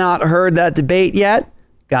have not heard that debate yet,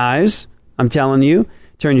 guys, I'm telling you,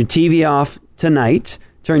 turn your TV off tonight.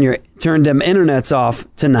 Turn them internets off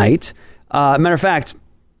tonight. Matter of fact,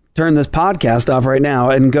 turn this podcast off right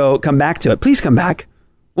now and come back to it. Please come back.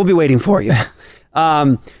 We'll be waiting for you.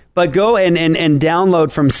 But go and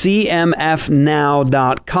download from cmfnow.com,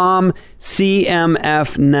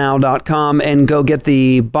 cmfnow.com, and go get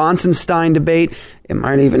the Bonson-Stein debate. It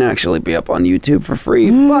might even actually be up on YouTube for free,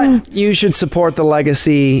 but you should support the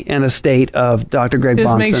legacy and estate of Dr. Greg Bonson.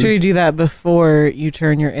 Just make sure you do that before you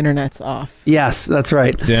turn your internets off. Yes, that's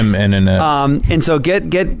right. Dim internet. And so get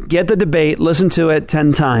the debate, listen to it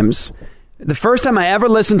 10 times. The first time I ever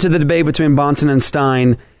listened to the debate between Bonson and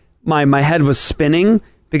Stein, my head was spinning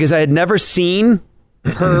because I had never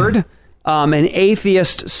heard an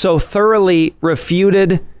atheist so thoroughly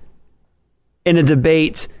refuted in a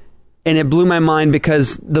debate. And it blew my mind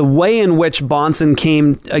because the way in which Bonson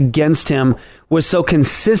came against him was so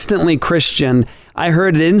consistently Christian. I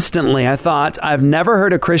heard it instantly. I thought, I've never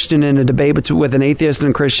heard a Christian in a debate with an atheist and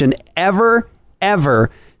a Christian ever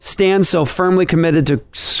stand so firmly committed to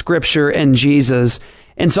Scripture and Jesus.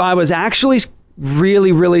 And so I was actually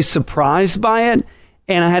really, really surprised by it.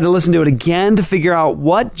 And I had to listen to it again to figure out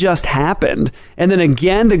what just happened. And then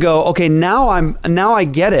again to go, okay, now I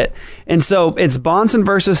get it. And so it's Bonson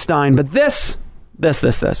versus Stein, but this.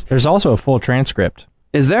 There's also a full transcript.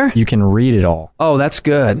 Is there? You can read it all. Oh, that's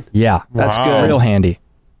good. Yeah. That's good. Real handy.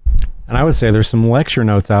 And I would say there's some lecture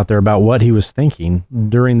notes out there about what he was thinking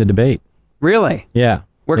during the debate. Really? Yeah.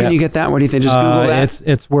 Where can you get that? What do you think? Just Google that?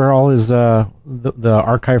 It's where all his, the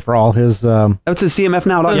archive for all his... That's at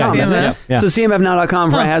cmfnow.com. Yeah. So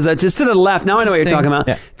cmfnow.com probably has that. Just to the left. Now I know what you're talking about.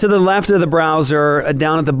 Yeah. To the left of the browser,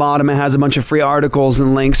 down at the bottom, it has a bunch of free articles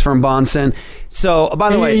and links from Bonson. So,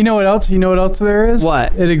 by the way... You know what else? You know what else there is?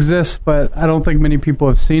 What? It exists, but I don't think many people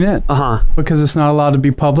have seen it. Uh-huh. Because it's not allowed to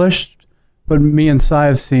be published. But me and Cy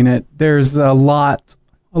have seen it. There's a lot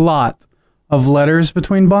of letters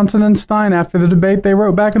between Bonson and Stein after the debate they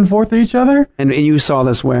wrote back and forth to each other. And you saw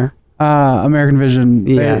this where? American Vision.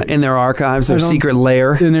 Yeah, in their archives, their secret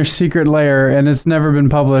lair. In their secret lair, and it's never been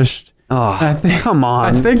published. Oh, come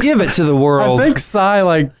on. Give it to the world. I think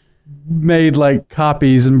Cy made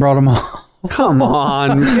copies and brought them all. Come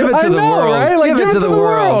on. Give it to the world. Right? Give it to the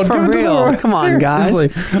world. For real. Come on,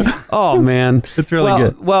 guys. Oh, man. It's really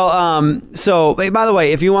good. Well, so, by the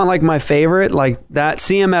way, if you want my favorite, that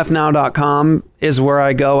cmfnow.com is where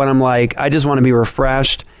I go and I'm I just want to be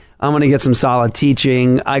refreshed. I'm going to get some solid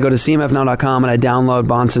teaching. I go to cmfnow.com and I download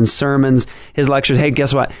Bonson's sermons, his lectures. Hey,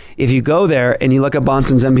 guess what? If you go there and you look at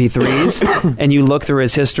Bonson's MP3s and you look through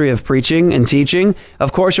his history of preaching and teaching,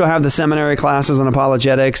 of course you'll have the seminary classes on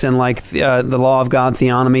apologetics and the law of God,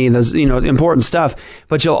 theonomy, important stuff.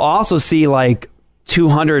 But you'll also see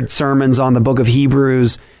 200 sermons on the book of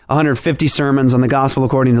Hebrews, 150 sermons on the gospel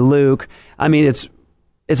according to Luke. I mean, it's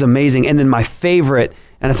amazing. And then my favorite,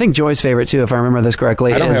 and I think Joy's favorite too, if I remember this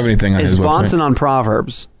correctly, I don't have anything on his website. Bonson on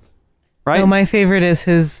Proverbs. Right? No, my favorite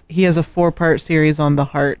is he has a 4-part series on the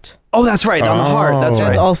heart. Oh, that's right, on the heart. That's right.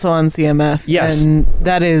 That's also on CMF. Yes. And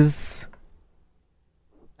that is,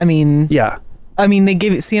 yeah.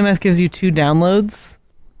 CMF gives you 2 downloads.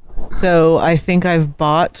 So I think I've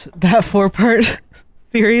bought that 4-part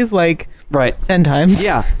series 10 times.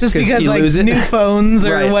 Yeah. Just 'cause because you lose it. new phones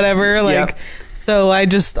or Right. whatever. Yep. So I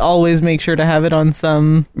just always make sure to have it on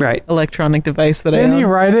some electronic device that I Didn't own. he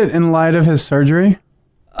write it in light of his surgery?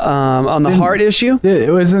 On the heart issue? It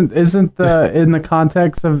isn't in the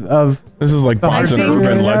context of this is Bonson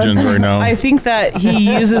urban legends right now. I think that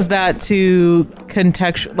he uses that to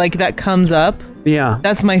contextual, that comes up. Yeah.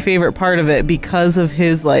 That's my favorite part of it because of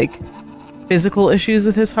his physical issues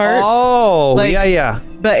with his heart. Oh, yeah.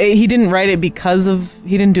 But he didn't write it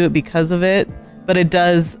he didn't do it because of it. But it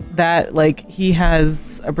does that, he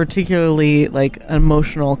has a particularly,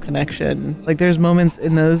 emotional connection. There's moments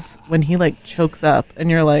in those when he, chokes up, and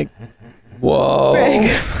you're like... Whoa.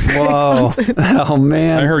 Whoa. Oh,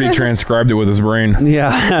 man. I heard he transcribed it with his brain.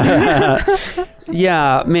 Yeah.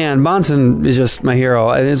 Yeah, man, Bonson is just my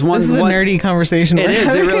hero. This is a nerdy conversation. It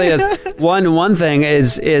is. It really is. One thing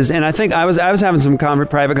is, and I think I was having some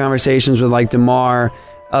private conversations with, DeMar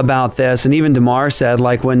about this, and even DeMar said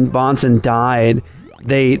when Bonson died,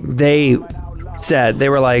 they said, they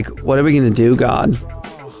were what are we going to do, God?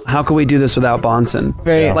 How can we do this without Bonson?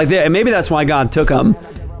 Right. Maybe that's why God took him,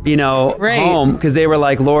 home, because they were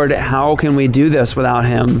Lord, how can we do this without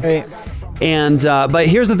him? Right. And but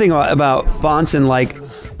here's the thing about Bonson,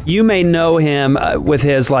 you may know him with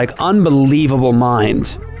his unbelievable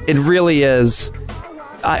mind. It really is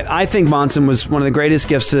I think Monson was one of the greatest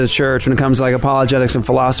gifts to the church when it comes to like apologetics and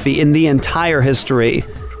philosophy in the entire history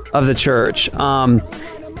of the church.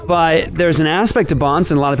 But there's an aspect to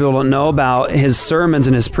Bonson a lot of people don't know about his sermons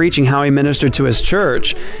and his preaching, how he ministered to his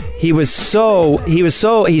church. He so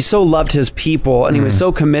loved his people, and he was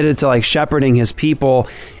so committed to like shepherding his people.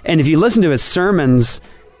 And if you listen to his sermons,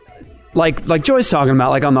 like Joy's talking about,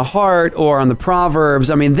 like on the heart or on the Proverbs,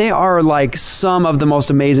 I mean, they are like some of the most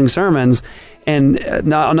amazing sermons. And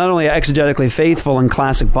not only exegetically faithful and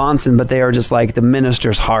classic Bonson, but they are just like the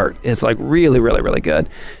minister's heart. It's like really, really, really good.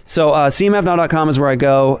 So cmfnow.com is where I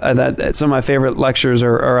go. Some of my favorite lectures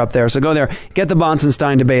are up there. So go there. Get the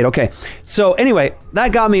Bonson-Stein debate. Okay. So anyway,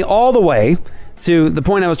 that got me all the way to the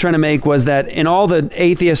point I was trying to make, was that in all the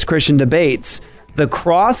atheist Christian debates, the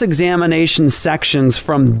cross-examination sections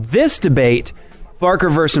from this debate,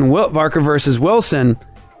 Barker versus Wilson,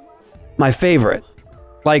 my favorite.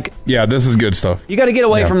 Like, yeah, this is good stuff. You got to get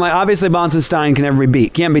away from, like, obviously Bonson-Stein can never be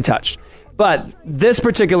beat, can't be touched. But this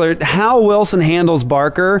particular, how Wilson handles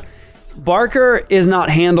Barker is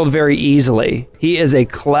not handled very easily. He is a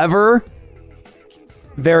clever,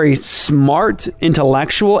 very smart,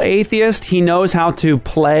 intellectual atheist. He knows how to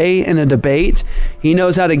play in a debate. He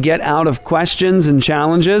knows how to get out of questions and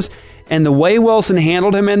challenges. And the way Wilson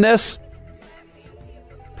handled him in this,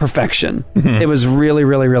 perfection. It was really,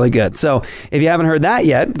 really, really good. So if you haven't heard that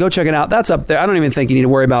yet, go check it out. That's up there. I don't even think you need to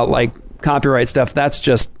worry about like copyright stuff. That's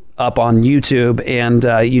just up on YouTube, and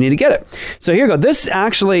you need to get it. So here you go. This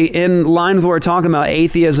actually in line with what we're talking about,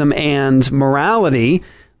 atheism and morality.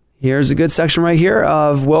 Here's a good section right here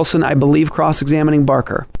of Wilson, I believe, cross-examining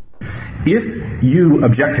Barker. If you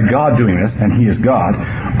object to God doing this, and he is God,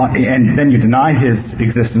 and then you deny his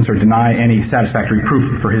existence or deny any satisfactory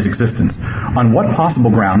proof for his existence, on what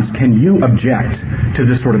possible grounds can you object to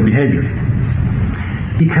this sort of behavior?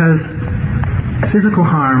 Because physical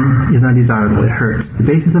harm is undesirable. It hurts. The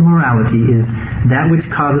basis of morality is that which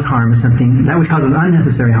causes harm is something, that which causes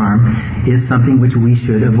unnecessary harm is something which we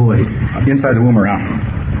should avoid. Inside the womb or out?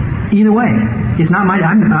 Either way, it's not my.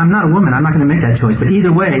 I'm not a woman. I'm not going to make that choice. But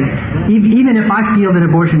either way, even if I feel that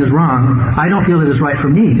abortion is wrong, I don't feel that it's right for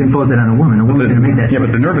me to impose that on a woman. A woman's going to make that choice. Yeah,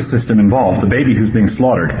 but the nervous system involved, the baby who's being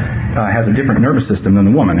slaughtered, has a different nervous system than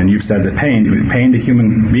the woman. And you've said that pain to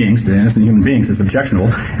human beings, to innocent human beings, is objectionable.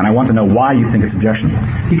 And I want to know why you think it's objectionable.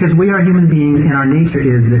 Because we are human beings, and our nature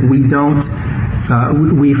is that we don't.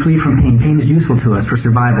 We flee from pain. Pain is useful to us for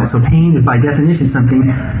survival. So pain is by definition something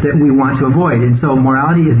that we want to avoid. And so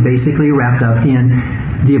morality is basically wrapped up in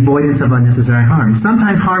the avoidance of unnecessary harm.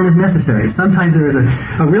 Sometimes harm is necessary. Sometimes there is a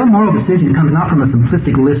real moral decision comes not from a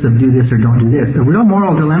simplistic list of do this or don't do this. The real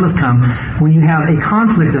moral dilemmas come when you have a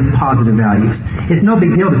conflict of positive values. It's no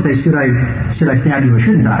big deal to say should I stab you or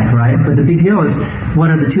shouldn't I, right? But the big deal is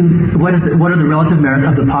what are the relative merits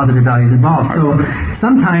of the positive values involved. So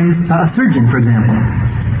sometimes a surgeon, for example,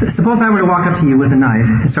 suppose I were to walk up to you with a knife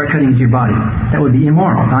and start cutting into your body. That would be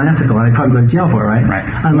immoral, unethical. I'd probably go to jail for it, right? Right.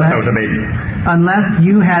 Unless that was a baby. Unless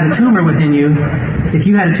you had a tumor within you. If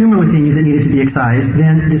you had a tumor within you that needed to be excised,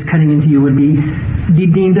 then this cutting into you would be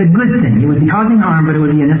deemed a good thing. It would be causing harm, but it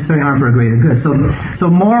would be a necessary harm for a greater good. So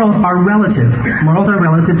morals are relative. Morals are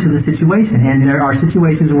relative to the situation. And there are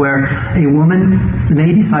situations where a woman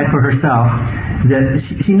may decide for herself that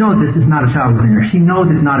she knows this is not a child within her. She knows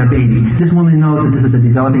it's not a baby. This woman knows that this is a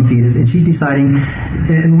developing fetus, and she's deciding,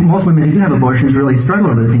 and most women who do have abortions really struggle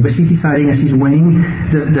over the thing, but she's deciding as she's weighing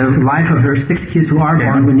the life of her 6 kids who are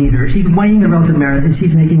born beneath her. She's weighing the relative merits, and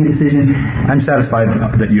she's making a decision. I'm satisfied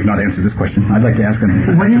that you've not answered this question. I'd like to ask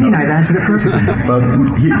him. What do you mean I've answered it perfectly? Well,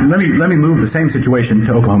 let me move the same situation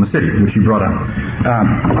to Oklahoma City, which you brought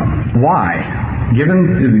up. Why?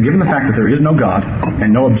 Given the fact that there is no God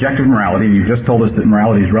and no objective morality, and you've just told us that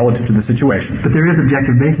morality is relative to the situation. But there is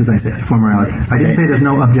objective basis, I said, for morality. I didn't say there's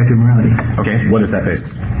no objective morality. Okay, what is that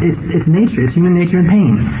basis? It's nature. It's human nature and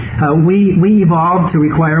pain. We evolved to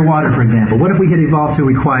require water, for example. What if we had evolved to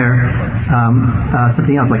require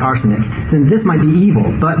something else like arsenic? Then this might be evil.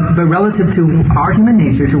 But relative to our human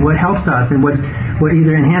nature, to what helps us and what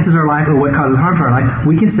either enhances our life or what causes harm to our life,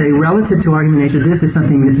 we can say relative to our human nature, this is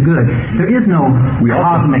something that's good. There is no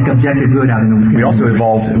cosmic objective good out in the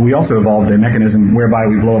We also evolved a mechanism whereby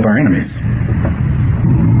we blow up our enemies.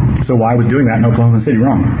 So why was doing that in Oklahoma City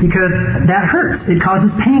wrong? Because that hurts. It causes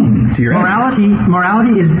pain. To your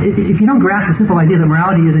Morality is, if you don't grasp the simple idea that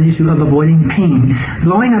morality is an issue of avoiding pain.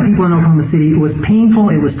 Blowing up people in Oklahoma City was painful,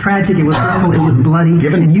 it was tragic, it was hurtful, it was bloody,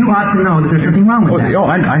 and you ought to know that there's something wrong with that.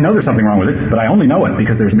 I know there's something wrong with it, but I only know it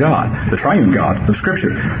because there's God, the triune God, the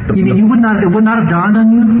Scripture. It would not have dawned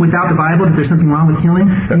on you without the Bible that there's something wrong with killing?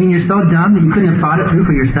 I mean, you're so dumb that you couldn't have thought it through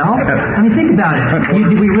for yourself? I mean, think about it.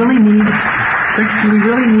 Do we really need,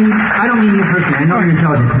 I don't mean you personally, I know you're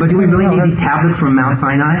intelligent, but do we really need these tablets from Mount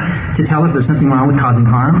Sinai to tell us there's something wrong with causing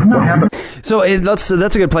harm? No. So that's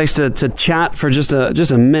a good place to chat for just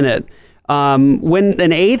a minute. When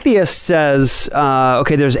an atheist says,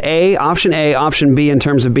 okay, there's option A, option B in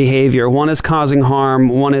terms of behavior. One is causing harm,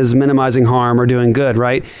 one is minimizing harm or doing good,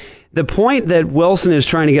 right? The point that Wilson is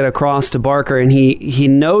trying to get across to Barker, and he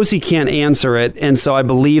knows he can't answer it, and so I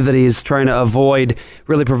believe that he's trying to avoid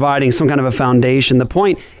really providing some kind of a foundation. The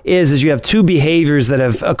point is you have two behaviors that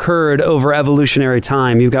have occurred over evolutionary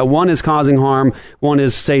time. You've got one is causing harm, one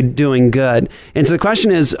is, say, doing good. And so the question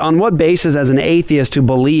is, on what basis, as an atheist who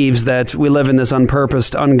believes that we live in this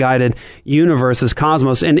unpurposed, unguided universe, this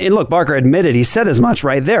cosmos, and look, Barker admitted, he said as much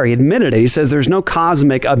right there. He admitted it. He says there's no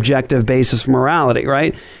cosmic objective basis for morality,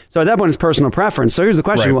 right? So at that point, it's personal preference. So here's the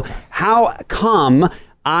question. Right. Well, how come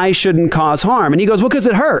I shouldn't cause harm? And he goes, well, because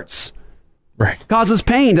it hurts. Right. Causes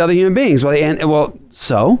pain to other human beings. Well,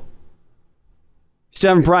 so? You still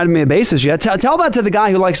haven't provided me a basis yet. Tell that to the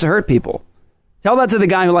guy who likes to hurt people. Tell that to the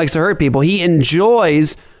guy who likes to hurt people. He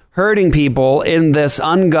enjoys hurting people in this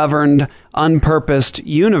ungoverned, unpurposed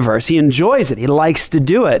universe. He enjoys it. He likes to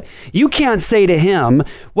do it. You can't say to him,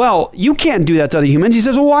 well, you can't do that to other humans. He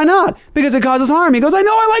says, well, why not? Because it causes harm. He goes, I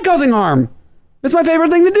know I like causing harm. It's my favorite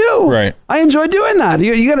thing to do. Right. I enjoy doing that.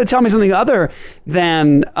 You got to tell me something other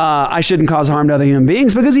than I shouldn't cause harm to other human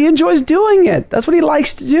beings, because he enjoys doing it. That's what he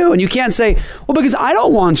likes to do. And you can't say, well, because I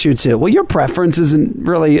don't want you to. Well, your preference isn't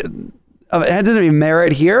really... it doesn't even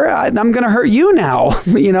merit here. I'm going to hurt you now,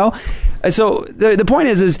 you know? So the point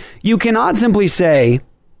is you cannot simply say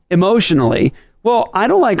emotionally, well, I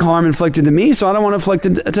don't like harm inflicted to me, so I don't want to inflict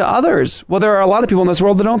it to others. Well, there are a lot of people in this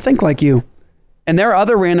world that don't think like you. And there are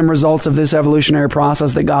other random results of this evolutionary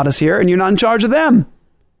process that got us here, and you're not in charge of them.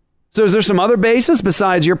 So is there some other basis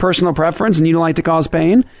besides your personal preference and you don't like to cause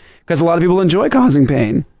pain? Because a lot of people enjoy causing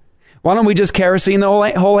pain. Why don't we just kerosene the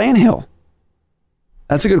whole anthill?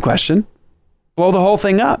 That's a good question. Blow the whole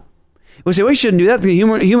thing up. We say, we shouldn't do that. The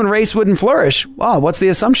human race wouldn't flourish. Wow, what's the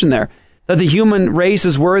assumption there? That the human race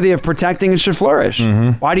is worthy of protecting and should flourish.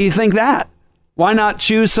 Mm-hmm. Why do you think that? Why not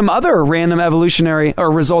choose some other random evolutionary or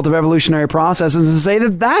result of evolutionary processes and say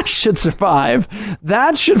that should survive?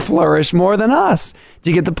 That should flourish more than us. Do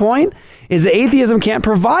you get the point? Is that atheism can't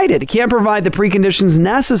provide it. It can't provide the preconditions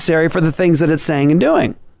necessary for the things that it's saying and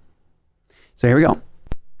doing. So here we go.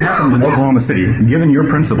 What happened in Oklahoma City, given your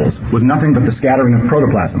principles, was nothing but the scattering of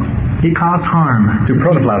protoplasm. It caused harm. To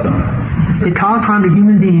protoplasm. It caused harm to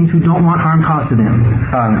human beings who don't want harm caused to them.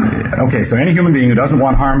 Okay, so any human being who doesn't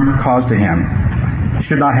want harm caused to him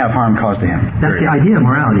should not have harm caused to him. That's the idea of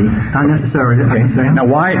morality, not necessarily. Okay. Now,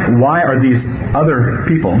 why are these other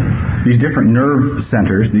people, these different nerve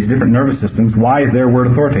centers, these different nervous systems, why is their word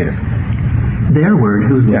authoritative? Their word?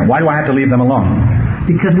 Whose word? Yeah, why do I have to leave them alone?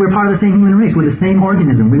 Because we're part of the same human race. We're the same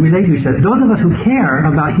organism. We relate to each other. Those of us who care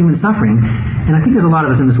about human suffering, and I think there's a lot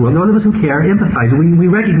of us in this world, those of us who care, empathize. We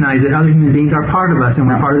recognize that other human beings are part of us and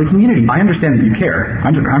we're part of the community. I understand that you care.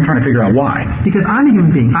 I'm trying to figure out why. Because I'm a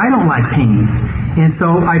human being. I don't like pain. And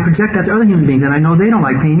so I project that to other human beings, and I know they don't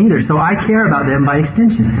like pain either. So I care about them by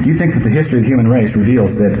extension. Do you think that the history of the human race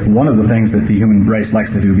reveals that one of the things that the human race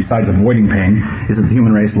likes to do, besides avoiding pain, is that the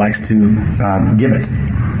human race likes to give it?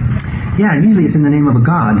 Yeah, usually it's in the name of a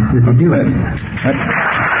god that they do it.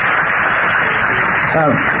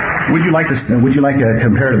 Would you like a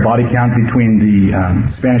comparative body count between the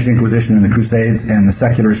Spanish Inquisition and the Crusades and the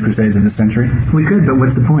secularist Crusades of this century? We could, but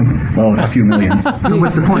what's the point? Well, a few millions. So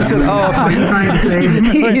what's the point?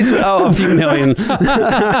 He said, a few million.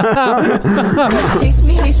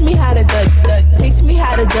 Teach me how to duck. Teach me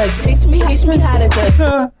how to duck. Teach me how to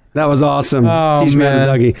duck. That was awesome. Teach me how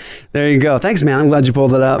to Dougie. There you go. Thanks, man. I'm glad you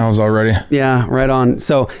pulled it up. I was all ready. Yeah, right on.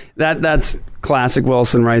 So that's classic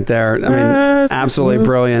Wilson right there. I mean, absolutely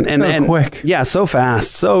brilliant. And quick. Yeah, so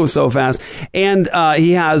fast. So fast. And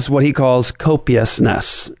he has what he calls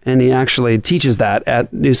copiousness. And he actually teaches that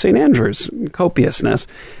at New St. Andrews. Copiousness.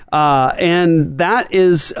 And that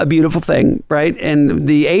is a beautiful thing, right? And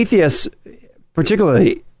the atheists,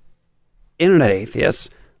 particularly internet atheists,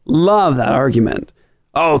 love that argument.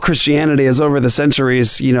 oh, Christianity has over the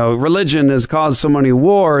centuries, religion has caused so many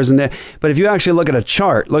wars. But if you actually look at a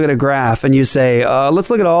chart, look at a graph, and you say, let's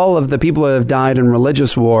look at all of the people who have died in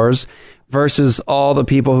religious wars versus all the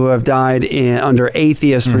people who have died under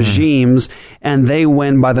atheist regimes, and they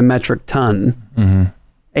win by the metric ton.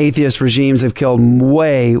 Atheist regimes have killed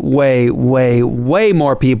way, way, way, way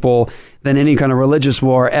more people than any kind of religious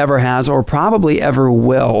war ever has or probably ever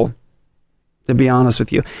will. To be honest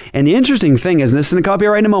with you. And the interesting thing is, and this is going to come up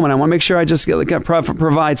here right in a moment, I want to make sure I just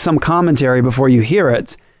provide some commentary before you hear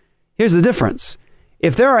it. Here's the difference.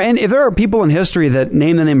 If there are people in history that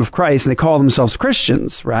name the name of Christ and they call themselves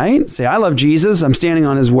Christians, right? Say, I love Jesus, I'm standing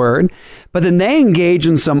on his word, but then they engage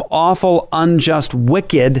in some awful, unjust,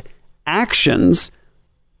 wicked actions.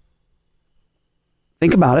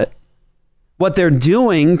 Think about it. What they're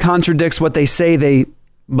doing contradicts what they say they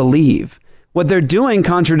believe. What they're doing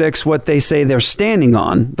contradicts what they say they're standing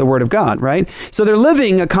on, the Word of God, right? So they're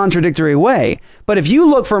living a contradictory way. But if you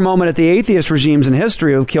look for a moment at the atheist regimes in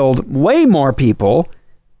history who have killed way more people,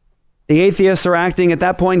 the atheists are acting at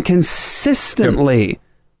that point consistently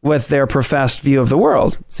with their professed view of the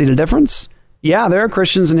world. See the difference? Yeah, there are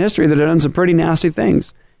Christians in history that have done some pretty nasty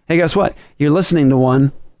things. Hey, guess what? You're listening to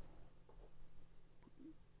one.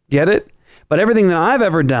 Get it? But everything that I've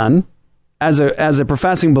ever done as a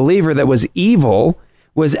professing believer that was evil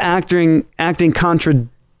was acting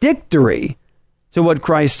contradictory to what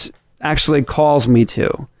Christ actually calls me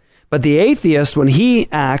to. But the atheist, when he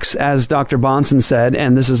acts, as Dr. Bonson said,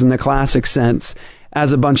 and this is in the classic sense,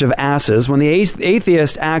 as a bunch of asses, when the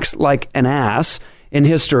atheist acts like an ass in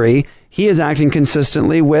history, he is acting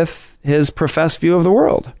consistently with his professed view of the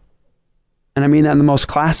world. And I mean that in the most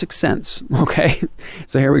classic sense, okay?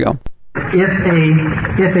 So here we go.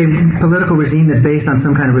 If a political regime that's based on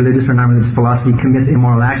some kind of religious or non-religious philosophy commits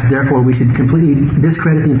immoral acts, therefore we should completely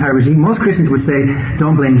discredit the entire regime. Most Christians would say,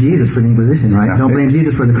 don't blame Jesus for the Inquisition, right? Don't blame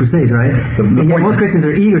Jesus for the Crusades, right? And yet most Christians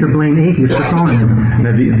are eager to blame atheists for Calvinism.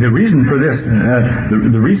 The reason for this,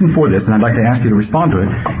 the reason for this, and I'd like to ask you to respond to it,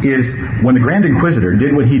 is when the Grand Inquisitor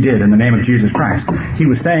did what he did in the name of Jesus Christ, he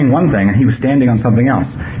was saying one thing and he was standing on something else.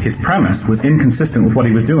 His premise was inconsistent with what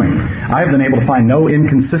he was doing. I have been able to find no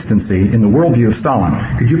inconsistency in the worldview of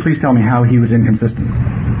Stalin. Could you please tell me how he was inconsistent?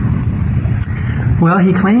 Well,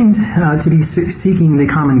 he claimed to be seeking the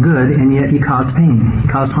common good, and yet he caused pain. He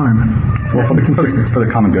caused harm. Well, for the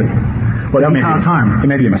common good. Well, that caused harm. It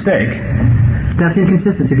may be a mistake. That's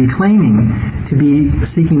inconsistent, to be claiming to be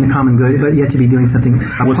seeking the common good, but yet to be doing something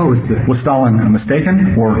opposed to it. Was Stalin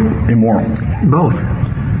mistaken or immoral? Both.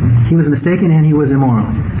 He was mistaken and he was immoral.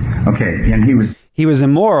 Okay, and he was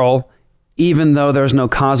immoral even though there's no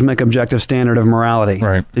cosmic objective standard of morality.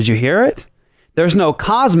 Right. Did you hear it? There's no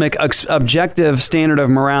cosmic objective standard of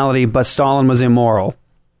morality, but Stalin was immoral.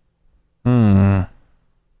 How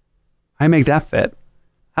do you make that fit?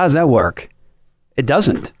 How does that work? It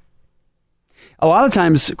doesn't. A lot of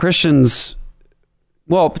times Christians,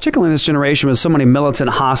 well, particularly in this generation with so many militant,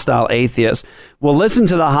 hostile atheists, will listen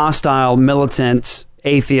to the hostile, militant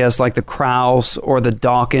atheists like the Krauss or the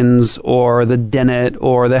Dawkins or the Dennett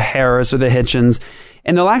or the Harris or the Hitchens,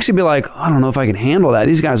 and they'll actually be like, I don't know if I can handle that.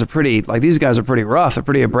 These guys are pretty rough. They're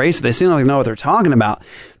pretty abrasive. They seem like they know what they're talking about.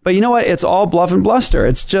 But you know what? It's all bluff and bluster.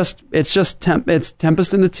 It's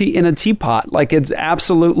tempest in a teapot. Like, it's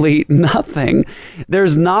absolutely nothing.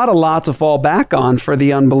 There's not a lot to fall back on for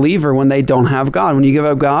the unbeliever when they don't have God. When you give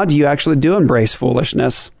up God, you actually do embrace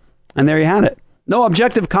foolishness. And there you had it. No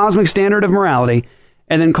objective cosmic standard of morality,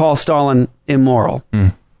 and then call Stalin immoral.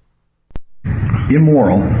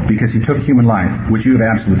 Immoral because he took human life, which you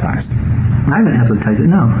have absolutized. I haven't absolutized it,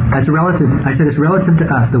 no. As a relative, I said it's relative to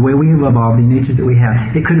us, the way we have evolved, the natures that we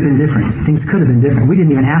have. It could have been different. Things could have been different. We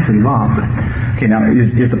didn't even have to evolve. Okay, now,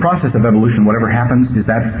 is the process of evolution, whatever happens, is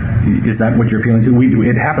that what you're appealing to?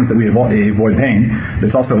 It happens that we avoid pain.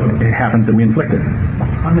 It happens that we inflict it.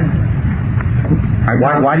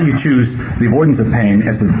 Why do you choose the avoidance of pain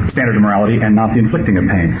as the standard of morality and not the inflicting of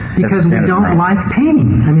pain? Because we don't like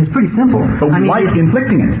pain. I mean, it's pretty simple. But we like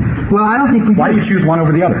inflicting it. Well, I don't think we do. Why do you choose one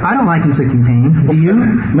over the other? I don't like inflicting pain. Do you?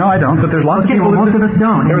 No, I don't, but there's lots of people most of us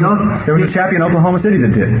don't. There was a chap in Oklahoma City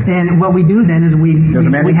that did. And what we do then is we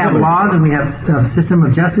have laws, and we have a system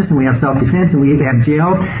of justice, and we have self-defense, and we have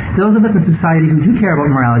jails. Those of us in society who do care about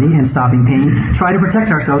morality and stopping pain try to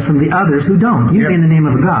protect ourselves from the others who don't, usually in the name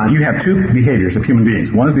of a God. You have two behaviors of human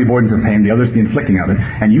beings. One is the avoidance of pain, the other is the inflicting of it,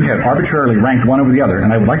 and you have arbitrarily ranked one over the other,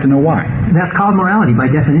 and I would like to know why. That's called morality by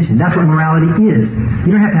definition. That's what morality is.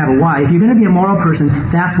 You don't have to have a why. If you're going to be a moral person,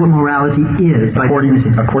 that's what morality is by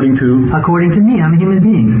definition. According to me, I'm a human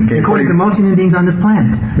being. Okay, according to most human beings on this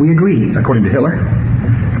planet. We agree. According to Hitler?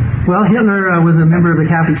 Well, Hitler was a member of the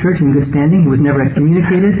Catholic Church in good standing. He was never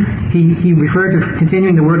excommunicated. He referred to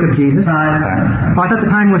continuing the work of Jesus. Oh, I thought the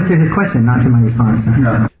time was to his question, not to my response.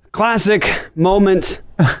 No. Classic moment.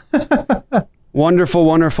 Wonderful,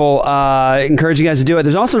 wonderful. Encourage you guys to do it.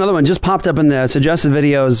 There's also another one just popped up in the suggested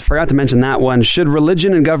videos. Forgot to mention that one. Should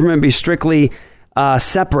religion and government be strictly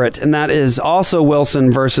separate? And that is also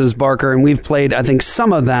Wilson versus Barker. And we've played, I think,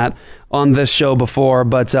 some of that on this show before.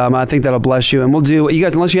 But I think that'll bless you. And we'll do, you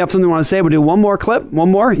guys, unless you have something you want to say, we'll do one more clip.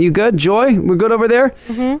 One more. You good? Joy? We're good over there?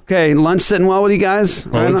 Mm-hmm. Okay. Lunch sitting well with you guys?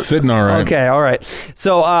 Oh, it's sitting all right. Okay. All right.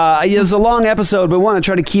 So it's a long episode, but we want to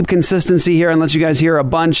try to keep consistency here and let you guys hear a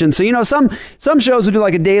bunch. And so, you know, some shows will do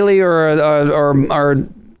like a daily or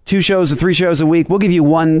 2 shows or 3 shows a week. We'll give you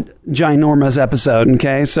one ginormous episode,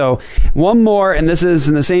 okay? So one more, and this is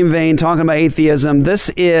in the same vein, talking about atheism.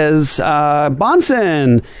 This is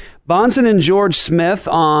Bonson and George Smith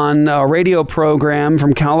on a radio program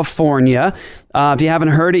from California. If you haven't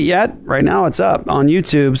heard it yet, right now it's up on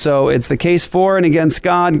YouTube. So it's The Case For and Against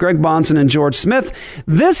God, Greg Bonson and George Smith.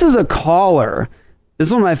 This is a caller. This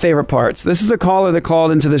is one of my favorite parts. This is a caller that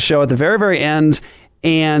called into the show at the very, very end.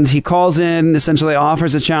 And he calls in, essentially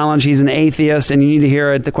offers a challenge. He's an atheist, and you need to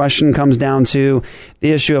hear it. The question comes down to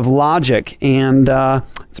the issue of logic, and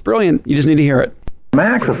it's brilliant. You just need to hear it.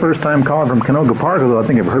 Max, a first-time caller from Canoga Park, although I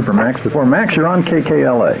think I've heard from Max before. Max, you're on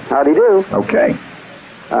KKLA. Howdy do. Okay.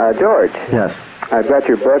 George. Yes. I've got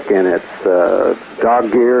your book, and it's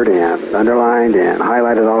dog-eared and underlined and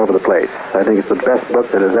highlighted all over the place. I think it's the best book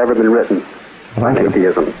that has ever been written on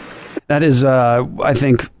atheism. That is, I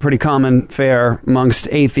think, pretty common fare amongst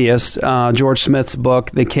atheists. George Smith's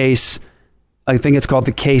book, The Case, I think it's called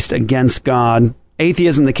The Case Against God.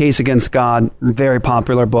 Atheism, The Case Against God, very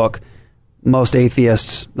popular book. Most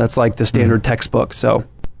atheists, that's like the standard textbook. So,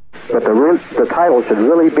 but the title should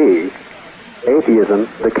really be Atheism,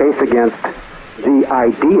 The Case Against the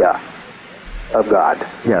Idea of God.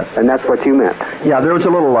 Yes. And that's what you meant. Yeah, there was a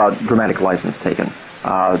little dramatic license taken.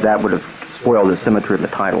 That would have spoiled the symmetry of the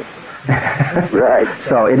title. Right.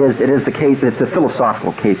 So it is the case. It's a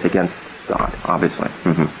philosophical case against God, obviously.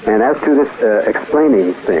 Mm-hmm. And as to this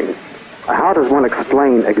explaining thing, how does one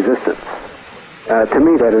explain existence? To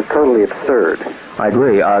me, that is totally absurd. I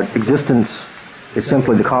agree. Existence is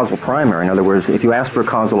simply the causal primary. In other words, if you ask for a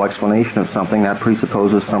causal explanation of something, that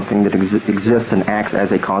presupposes something that exists and acts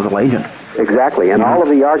as a causal agent. Exactly. And all of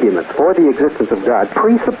the arguments for the existence of God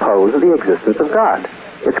presuppose the existence of God.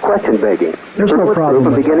 It's question-begging. There's no problem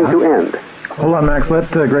from with beginning that. to end. Hold on, Max.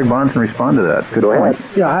 Let Greg Bonson respond to that. Good point.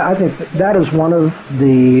 Yeah, I think that is one of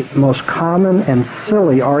the most common and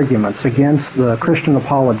silly arguments against the Christian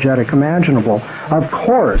apologetic imaginable. Of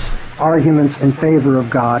course, arguments in favor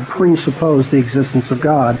of God presuppose the existence of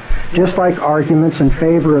God, just like arguments in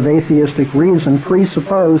favor of atheistic reason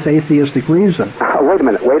presuppose atheistic reason. Wait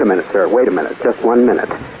a minute, sir. Wait a minute. Just 1 minute.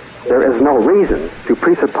 There is no reason to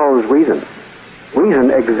presuppose reason.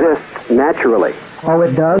 Reason exists naturally. Oh,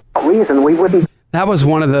 it does? Reason, we wouldn't... That was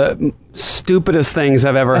one of the stupidest things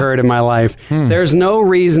I've ever heard in my life. There's no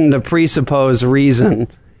reason to presuppose reason.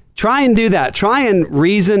 Try and do that. Try and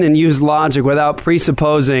reason and use logic without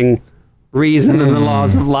presupposing reason and the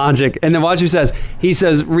laws of logic. And then watch what he says. He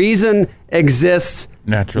says, reason exists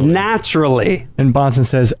naturally. And Bonson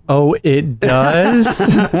says, oh, it does?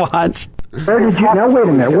 Watch. Now, wait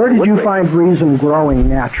a minute. Where did you find reason growing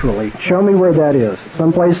naturally? Show me where that is.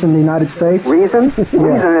 Someplace in the United States? Reason?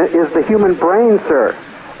 Reason is the human brain, sir.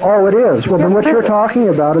 Oh, it is. Well, then what you're talking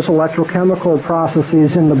about is electrochemical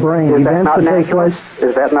processes in the brain. Is that not natural?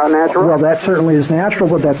 Is that not natural? Well, that certainly is natural,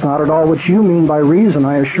 but that's not at all what you mean by reason,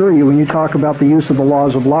 I assure you, when you talk about the use of the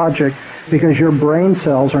laws of logic, because your brain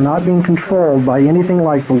cells are not being controlled by anything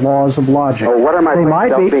like the laws of logic. Oh, what are my brain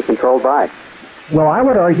cells being controlled by? Well, I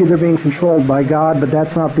would argue they're being controlled by God, but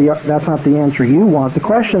that's not the answer you want. The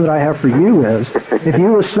question that I have for you is, if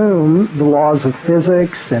you assume the laws of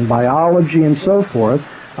physics and biology and so forth,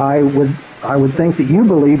 I would think that you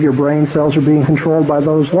believe your brain cells are being controlled by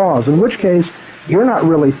those laws, in which case you're not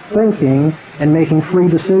really thinking and making free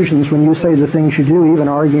decisions when you say the things you do, even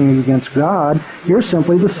arguing against God. You're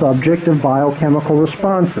simply the subject of biochemical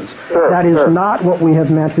responses. That is not what we have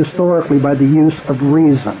meant historically by the use of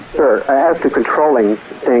reason. Sir, as to controlling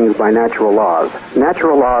things by natural laws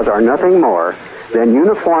are nothing more than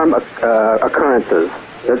uniform occurrences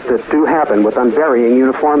that do happen with unvarying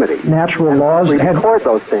uniformity. Natural laws? We record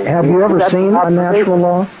those things. Have you ever seen a natural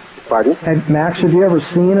law? Pardon? Max, have you ever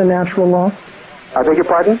seen a natural law? I beg your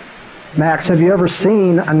pardon? Max, have you ever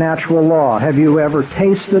seen a natural law? Have you ever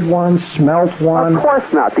tasted one, smelt one? Of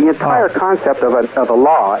course not. The entire concept of a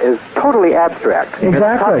law is totally abstract. Exactly.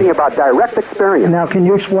 It's talking about direct experience. Now, can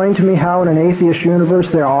you explain to me how in an atheist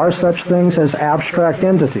universe there are such things as abstract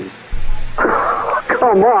entities?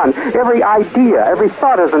 Come on. Every idea, every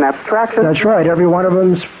thought is an abstraction. That's right. Every one of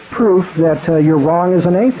them's proof that you're wrong as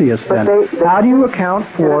an atheist. Then. How do you account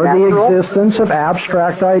for the existence of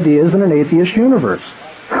abstract ideas in an atheist universe?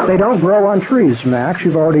 They don't grow on trees, Max.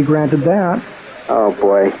 You've already granted that. Oh,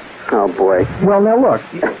 boy. Oh, boy. Well, now look.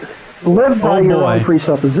 Live by your own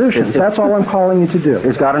presuppositions. That's all I'm calling you to do.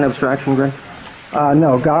 Is God an abstraction, Greg?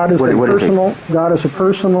 No. God is God is a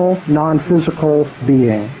personal, non-physical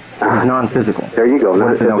being. Non-physical. There you go.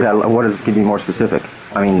 Can you be more specific?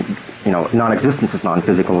 I mean, non-existence is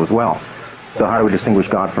non-physical as well. So how do we distinguish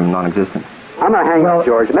God from non-existence? I'm not hanging up,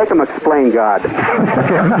 George. Make him explain God.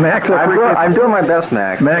 Max, I'm doing my best,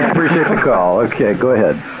 Max. Max, appreciate the call. Okay, go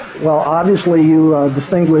ahead. Well, obviously you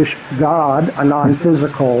distinguish God, a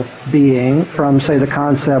non-physical being, from, say, the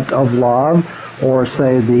concept of love, or,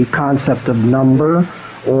 say, the concept of number,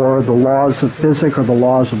 or the laws of physics or the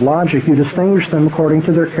laws of logic. You distinguish them according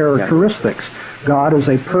to their characteristics. God is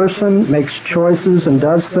a person, makes choices, and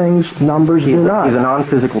does things. Numbers do not. He's a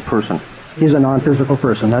non-physical person. He's a non-physical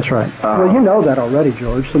person, that's right. Well, you know that already,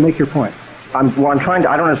 George, so make your point. I don't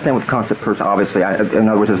understand what the concept person, obviously. In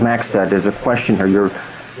other words, as Max said, there's a question here. You're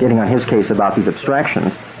getting on his case about these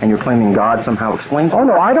abstractions, and you're claiming God somehow explains them. Oh,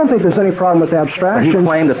 no, I don't think there's any problem with abstractions, he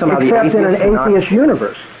claimed that somehow except in an atheist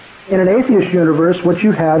universe. In an atheist universe, what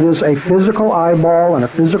you have is a physical eyeball and a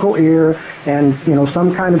physical ear and,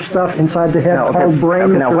 some kind of stuff inside the head called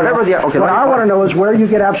brain. Now, what I want to know is where you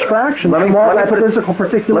get abstraction from all that physical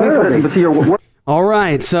particularity. All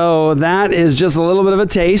right, so that is just a little bit of a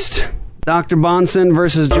taste. Dr. Bonson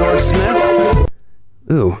versus George Smith.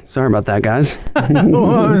 Ooh, sorry about that, guys.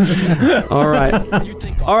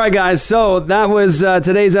 All right, guys. So that was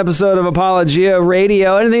today's episode of Apologia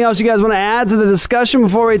Radio. Anything else you guys want to add to the discussion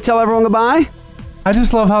before we tell everyone goodbye? I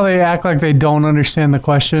just love how they act like they don't understand the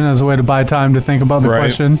question as a way to buy time to think about the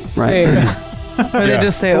question. Right. Or they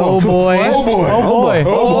just say, oh boy. Oh boy. Oh boy.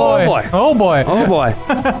 Oh boy. Oh boy. Oh boy.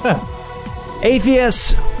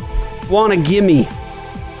 Atheists want a gimme.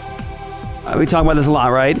 We talk about this a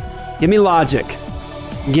lot, right? Give me logic.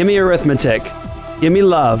 Give me arithmetic. Give me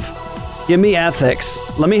love. Give me ethics.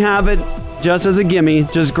 Let me have it just as a gimme.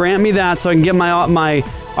 Just grant me that so I can get my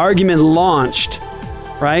argument launched,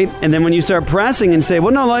 right? And then when you start pressing and say,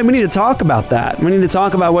 well, no, we need to talk about that. We need to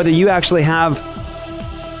talk about whether you actually have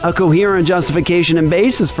a coherent justification and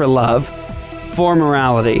basis for love, for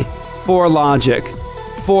morality, for logic,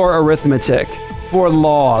 for arithmetic, for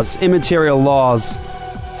laws, immaterial laws.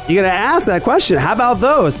 You got to ask that question. How about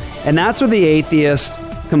those? And that's where the atheist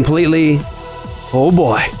completely, oh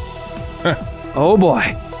boy. Oh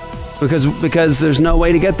boy. Because there's no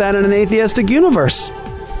way to get that in an atheistic universe.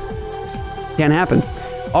 Can't happen.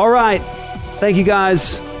 All right. Thank you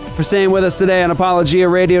guys for staying with us today on Apologia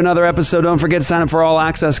Radio. Another episode. Don't forget to sign up for All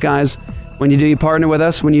Access, guys. When you do, you partner with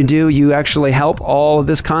us. When you do, you actually help all of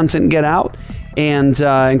this content get out. And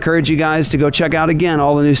encourage you guys to go check out, again,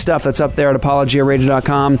 all the new stuff that's up there at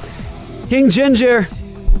apologiaradio.com. King Ginger.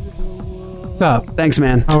 What's up? Thanks,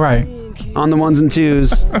 man. All right. On the ones and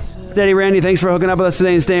twos. Steady Randy, thanks for hooking up with us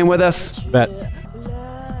today and staying with us. Bet.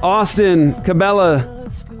 Austin, Cabela,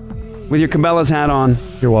 with your Cabela's hat on.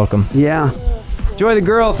 You're welcome. Yeah. Joy the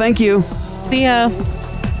Girl, thank you. See ya.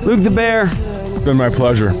 Luke the Bear. It's been my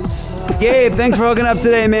pleasure. Gabe, thanks for hooking up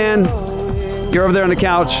today, man. You're over there on the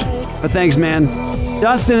couch, but thanks, man.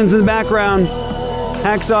 Dustin's in the background.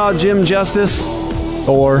 Hacksaw, Jim Justice.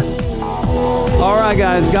 Thor. All right,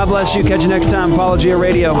 guys. God bless you. Catch you next time. Apologia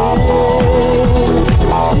Radio.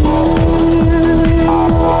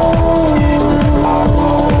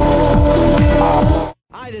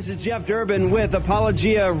 Hi, this is Jeff Durbin with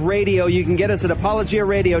Apologia Radio. You can get us at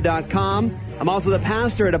apologiaradio.com. I'm also the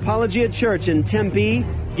pastor at Apologia Church in Tempe.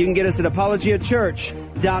 You can get us at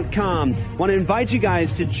apologiachurch.com. Want to invite you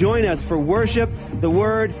guys to join us for worship, the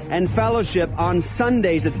Word, and fellowship on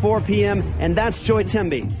Sundays at 4 p.m., and that's Joy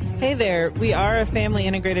Tempe. Hey there, we are a family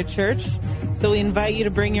integrated church, so we invite you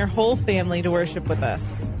to bring your whole family to worship with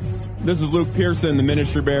us. This is Luke Pearson, the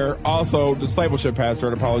ministry bearer, also discipleship pastor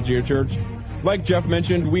at Apologia Church. Like Jeff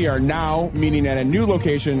mentioned, we are now meeting at a new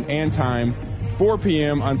location and time, 4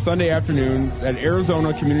 p.m. on Sunday afternoons at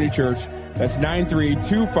Arizona Community Church. That's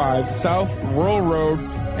 9325 South Rural Road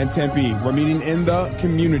and Tempe. We're meeting in the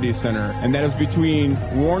Community Center, and that is between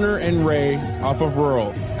Warner and Ray off of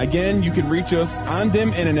Rural. Again, you can reach us on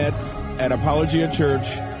them internets at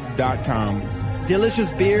apologiachurch.com.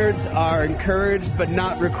 Delicious beards are encouraged but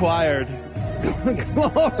not required.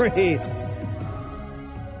 Glory.